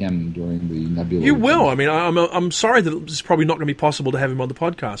meeting him during the Nebula. You will. I mean, I'm sorry that it's probably not going to be possible to have him on the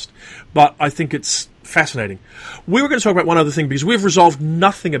podcast, but I think it's fascinating. We were going to talk about one other thing, because we've resolved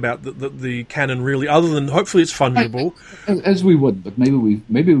nothing about the canon, really, other than hopefully it's fungible. As we would, but maybe we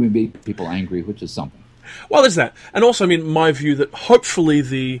make people angry, which is something. Well, there's that. And also, I mean, my view that hopefully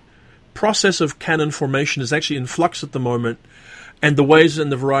the process of canon formation is actually in flux at the moment, and the ways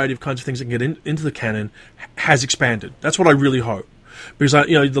and the variety of kinds of things that can get into the canon has expanded. That's what I really hope. Because,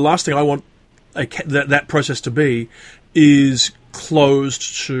 the last thing I want that process to be is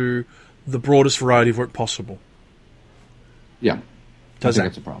closed to the broadest variety of work possible. Yeah. I think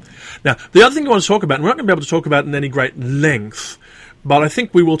that's a problem. Now, the other thing I want to talk about, and we're not going to be able to talk about it in any great length, but I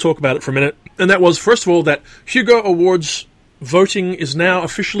think we will talk about it for a minute, and that was, first of all, that Hugo Awards voting is now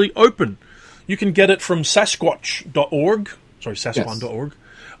officially open. You can get it from Sasquatch.org. Sorry, Sasquatch.org.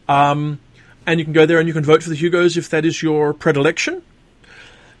 And you can go there and you can vote for the Hugos if that is your predilection.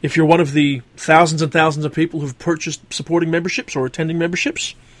 If you're one of the thousands and thousands of people who've purchased supporting memberships or attending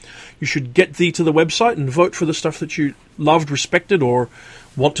memberships, you should get thee to the website and vote for the stuff that you loved, respected, or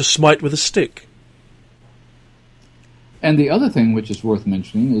want to smite with a stick. And the other thing which is worth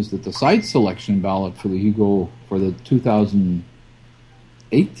mentioning is that the site selection ballot for the Hugo for the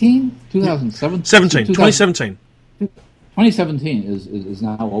 2017? 2017 is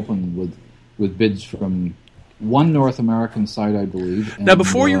now open with bids from one North American site, I believe. Now,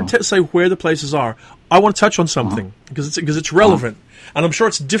 before you say where the places are, I want to touch on something because it's relevant, and I'm sure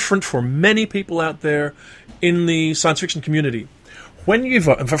it's different for many people out there in the science fiction community. When you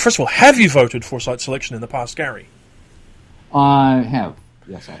vote, first of all, have you voted for site selection in the past, Gary? I have.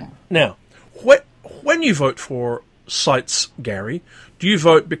 Yes, I have. Now, when you vote for sites, Gary, do you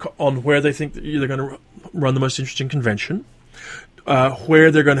vote on where they think that they're going to run the most interesting convention,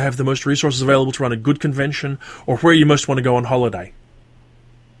 where they're going to have the most resources available to run a good convention, or where you most want to go on holiday?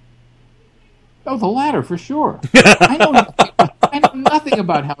 Oh, the latter, for sure. I know nothing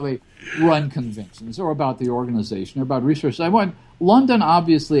about how they run conventions or about the organization or about research. London,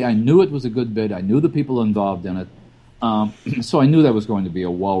 obviously, I knew it was a good bid. I knew the people involved in it. So I knew that was going to be a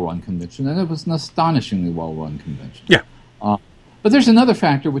well-run convention, and it was an astonishingly well-run convention. Yeah. But there's another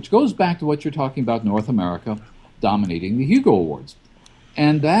factor which goes back to what you're talking about, North America dominating the Hugo Awards.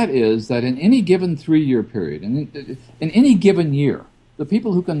 And that is that in any given 3-year period, in any given year, the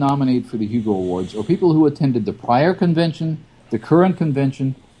people who can nominate for the Hugo Awards are people who attended the prior convention, the current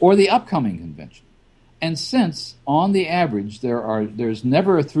convention, or the upcoming convention. And since, on the average, there's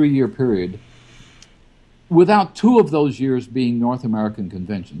never a 3-year period without 2 of those years being North American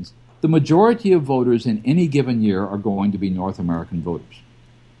conventions, the majority of voters in any given year are going to be North American voters.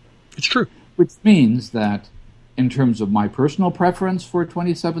 It's true. Which means that, in terms of my personal preference for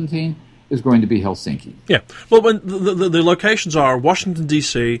 2017, is going to be Helsinki. Yeah. Well, when the locations are Washington,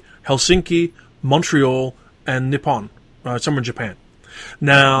 D.C., Helsinki, Montreal, and Nippon, somewhere in Japan.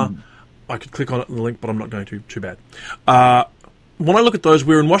 Now, I could click on it in the link, but I'm not going to. Too bad. When I look at those,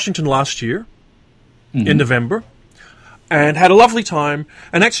 we were in Washington last year, in November, and had a lovely time.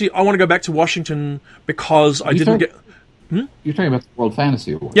 And actually, I want to go back to Washington because I didn't get... You're talking about the World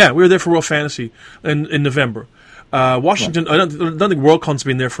Fantasy Awards. Yeah, we were there for World Fantasy in November. Washington, right. I don't think WorldCon's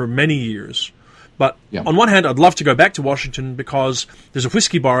been there for many years. But on one hand, I'd love to go back to Washington because there's a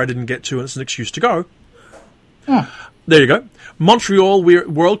whiskey bar I didn't get to, and it's an excuse to go. Yeah. There you go. Montreal,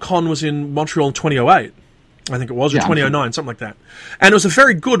 WorldCon was in Montreal in 2008. I think it was, or 2009, something like that. And it was a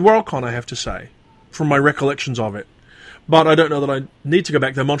very good WorldCon, I have to say, from my recollections of it. But I don't know that I need to go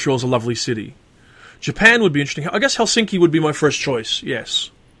back there. Montreal's a lovely city. Japan would be interesting. I guess Helsinki would be my first choice,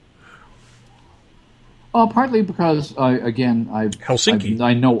 yes. Partly because, Helsinki.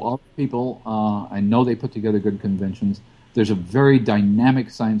 I know all the people. I know they put together good conventions. There's a very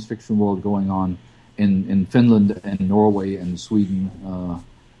dynamic science fiction world going on in Finland and Norway and Sweden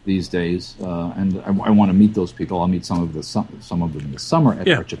these days. And I want to meet those people. I'll meet some of them in the summer at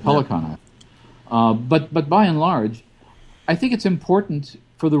Archipelicon. Yeah. But by and large, I think it's important,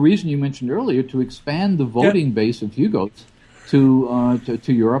 for the reason you mentioned earlier, to expand the voting base of Hugos to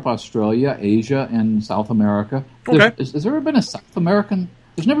Europe, Australia, Asia, and South America. Okay. Has there ever been a South American?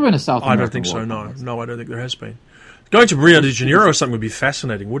 There's never been a South American. I don't think so, no. I don't think there has been. Going to Rio de Janeiro or something would be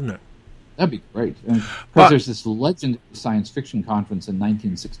fascinating, wouldn't it? That'd be great. Because there's this legendary science fiction conference in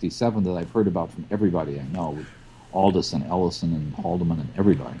 1967 that I've heard about from everybody I know, with Aldous and Ellison and Haldeman and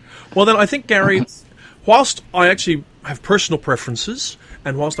everybody. Well, then I think, Gary, whilst I actually have personal preferences,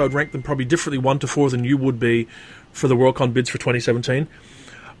 and whilst I would rank them probably differently 1 to 4 than you would be for the WorldCon bids for 2017,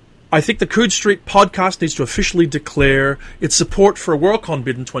 I think the Coode Street podcast needs to officially declare its support for a WorldCon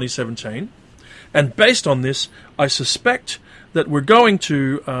bid in 2017. And based on this, I suspect that we're going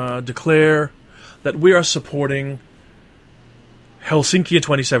to declare that we are supporting Helsinki in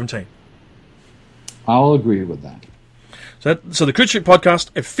 2017. I'll agree with that. So the Coode Street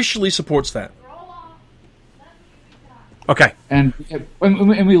podcast officially supports that. Okay. And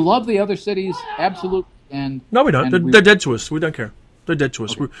we love the other cities, absolutely. No, we don't. They're dead to us. We don't care. They're dead to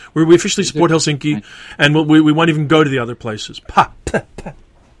us. Okay. We officially support Helsinki, and we won't even go to the other places.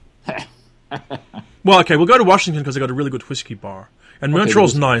 Well, okay, we'll go to Washington because they got a really good whiskey bar. And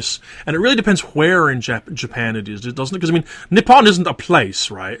Montreal's nice. And it really depends where in Japan it is, doesn't it? Because, I mean, Nippon isn't a place,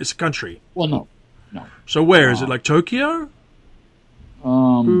 right? It's a country. Well, no. So where? Is it like Tokyo?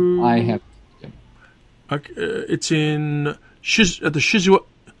 I have... Okay, it's in at the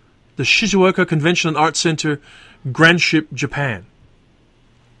Shizuoka Convention and Arts Center, Grand Ship, Japan.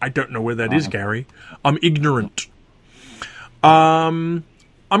 I don't know where that is, Gary. I'm ignorant. I'm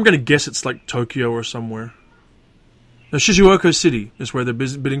going to guess it's like Tokyo or somewhere. Now, Shizuoka City is where they're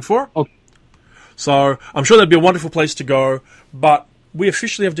bidding for. Okay. So I'm sure that'd be a wonderful place to go. But we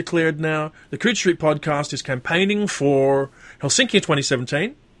officially have declared now the Coode Street podcast is campaigning for Helsinki in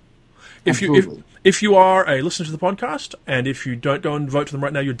 2017. If you are a listener to the podcast, and if you don't go and vote for them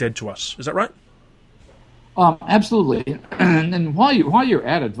right now, you're dead to us. Is that right? Absolutely. And while you're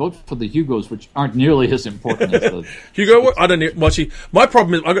at it, vote for the Hugos, which aren't nearly as important as the Hugo. I don't. Well, see, my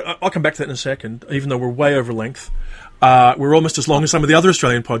problem is I'll come back to that in a second. Even though we're way over length, we're almost as long as some of the other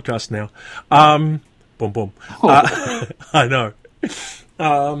Australian podcasts now. Boom, boom. I know.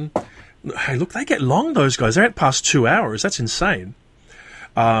 Hey, look, they get long. Those guys. They're at past 2 hours. That's insane.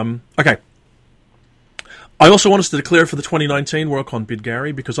 Okay. I also want us to declare for the 2019 Worldcon bid,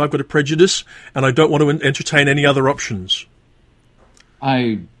 Gary, because I've got a prejudice and I don't want to entertain any other options.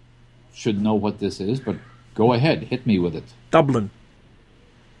 I should know what this is, but go ahead. Hit me with it. Dublin.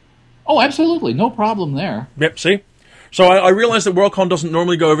 Oh, absolutely. No problem there. Yep, see? So I realize that Worldcon doesn't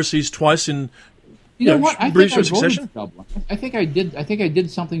normally go overseas twice in what? I think I succession. Dublin. I think I did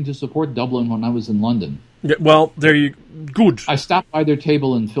something to support Dublin when I was in London. Yeah, well, there you good. I stopped by their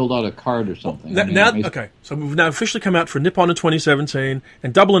table and filled out a card or something. Okay, so we've now officially come out for Nippon in 2017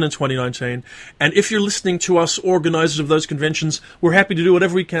 and Dublin in 2019. And if you're listening to us, organisers of those conventions, we're happy to do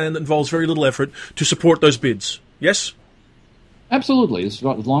whatever we can that involves very little effort to support those bids. Yes? Absolutely, as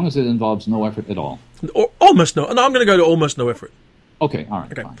long as it involves no effort at all. Or almost no. No, I'm going to go to almost no effort. Okay, all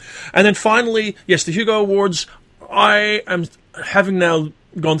right. Okay. Fine. And then finally, yes, the Hugo Awards. I am having now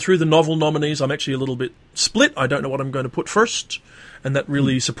gone through the novel nominees. I'm actually a little bit split. I don't know what I'm going to put first, and that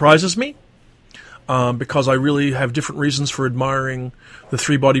really surprises me because I really have different reasons for admiring The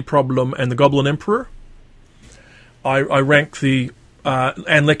Three-Body Problem and The Goblin Emperor. I rank the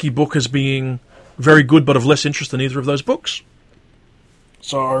Anne Leckie book as being very good, but of less interest than either of those books.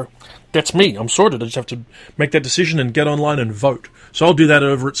 So that's me. I'm sorted. I just have to make that decision and get online and vote. So I'll do that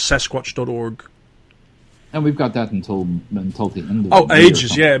over at sasquatch.org. And we've got that until the end of the year.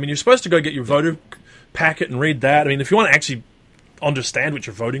 Ages, yeah. I mean, you're supposed to go get your voter packet and read that. I mean, if you want to actually understand what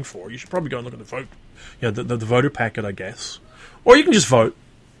you're voting for, you should probably go and look at the vote, the voter packet, I guess. Or you can just vote.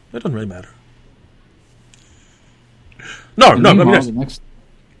 It doesn't really matter. No. The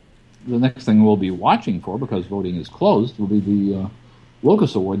next thing we'll be watching for, because voting is closed, will be the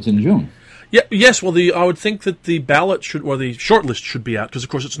Locus Awards in June. Yeah, yes. Well, I would think that the ballot the shortlist should be out, because of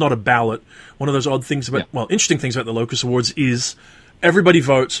course it's not a ballot. One of those interesting things about the Locus Awards is everybody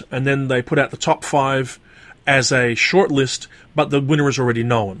votes, and then they put out the top 5 as a shortlist, but the winner is already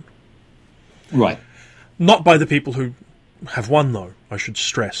known. Right. Not by the people who have won, though, I should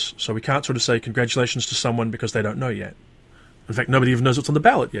stress. So we can't sort of say congratulations to someone because they don't know yet. In fact, nobody even knows what's on the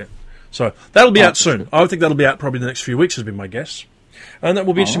ballot yet. So that'll be out soon. I would think that'll be out probably the next few weeks, has been my guess. And that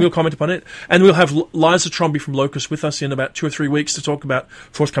will be interesting. We'll comment upon it. And we'll have Liza Tromby from Locus with us in about 2 or 3 weeks to talk about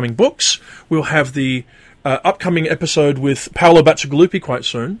forthcoming books. We'll have the upcoming episode with Paolo Bacigalupi quite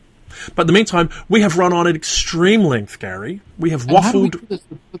soon. But in the meantime, we have run on at extreme length, Gary. We have waffled. How do we do this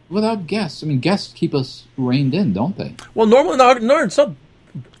without guests? I mean, guests keep us reined in, don't they? Well, normally, no, it's not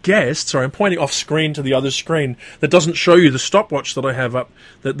guests. Sorry, I'm pointing off screen to the other screen that doesn't show you the stopwatch that I have up,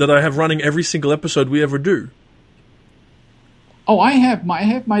 that I have running every single episode we ever do. Oh, I have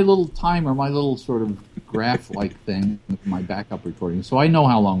my little timer, my little sort of graph-like thing with my backup recording, so I know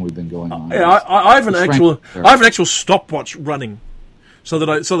how long we've been going on. Yeah, I have an actual stopwatch running, so that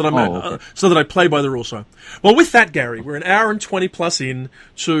I play by the rules. So, well, with that, Gary, we're an hour and 20 plus in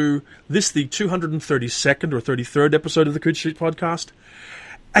to this, the 232nd or 33rd episode of the Coode Street Podcast.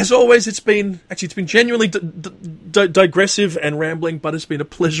 As always, it's been genuinely digressive and rambling, but it's been a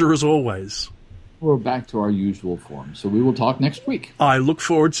pleasure as always. We're back to our usual form, so we will talk next week. I look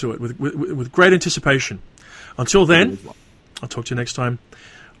forward to it with great anticipation. Until then, I'll talk to you next time.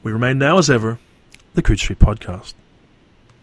 We remain now, as ever, the Coode Street Podcast.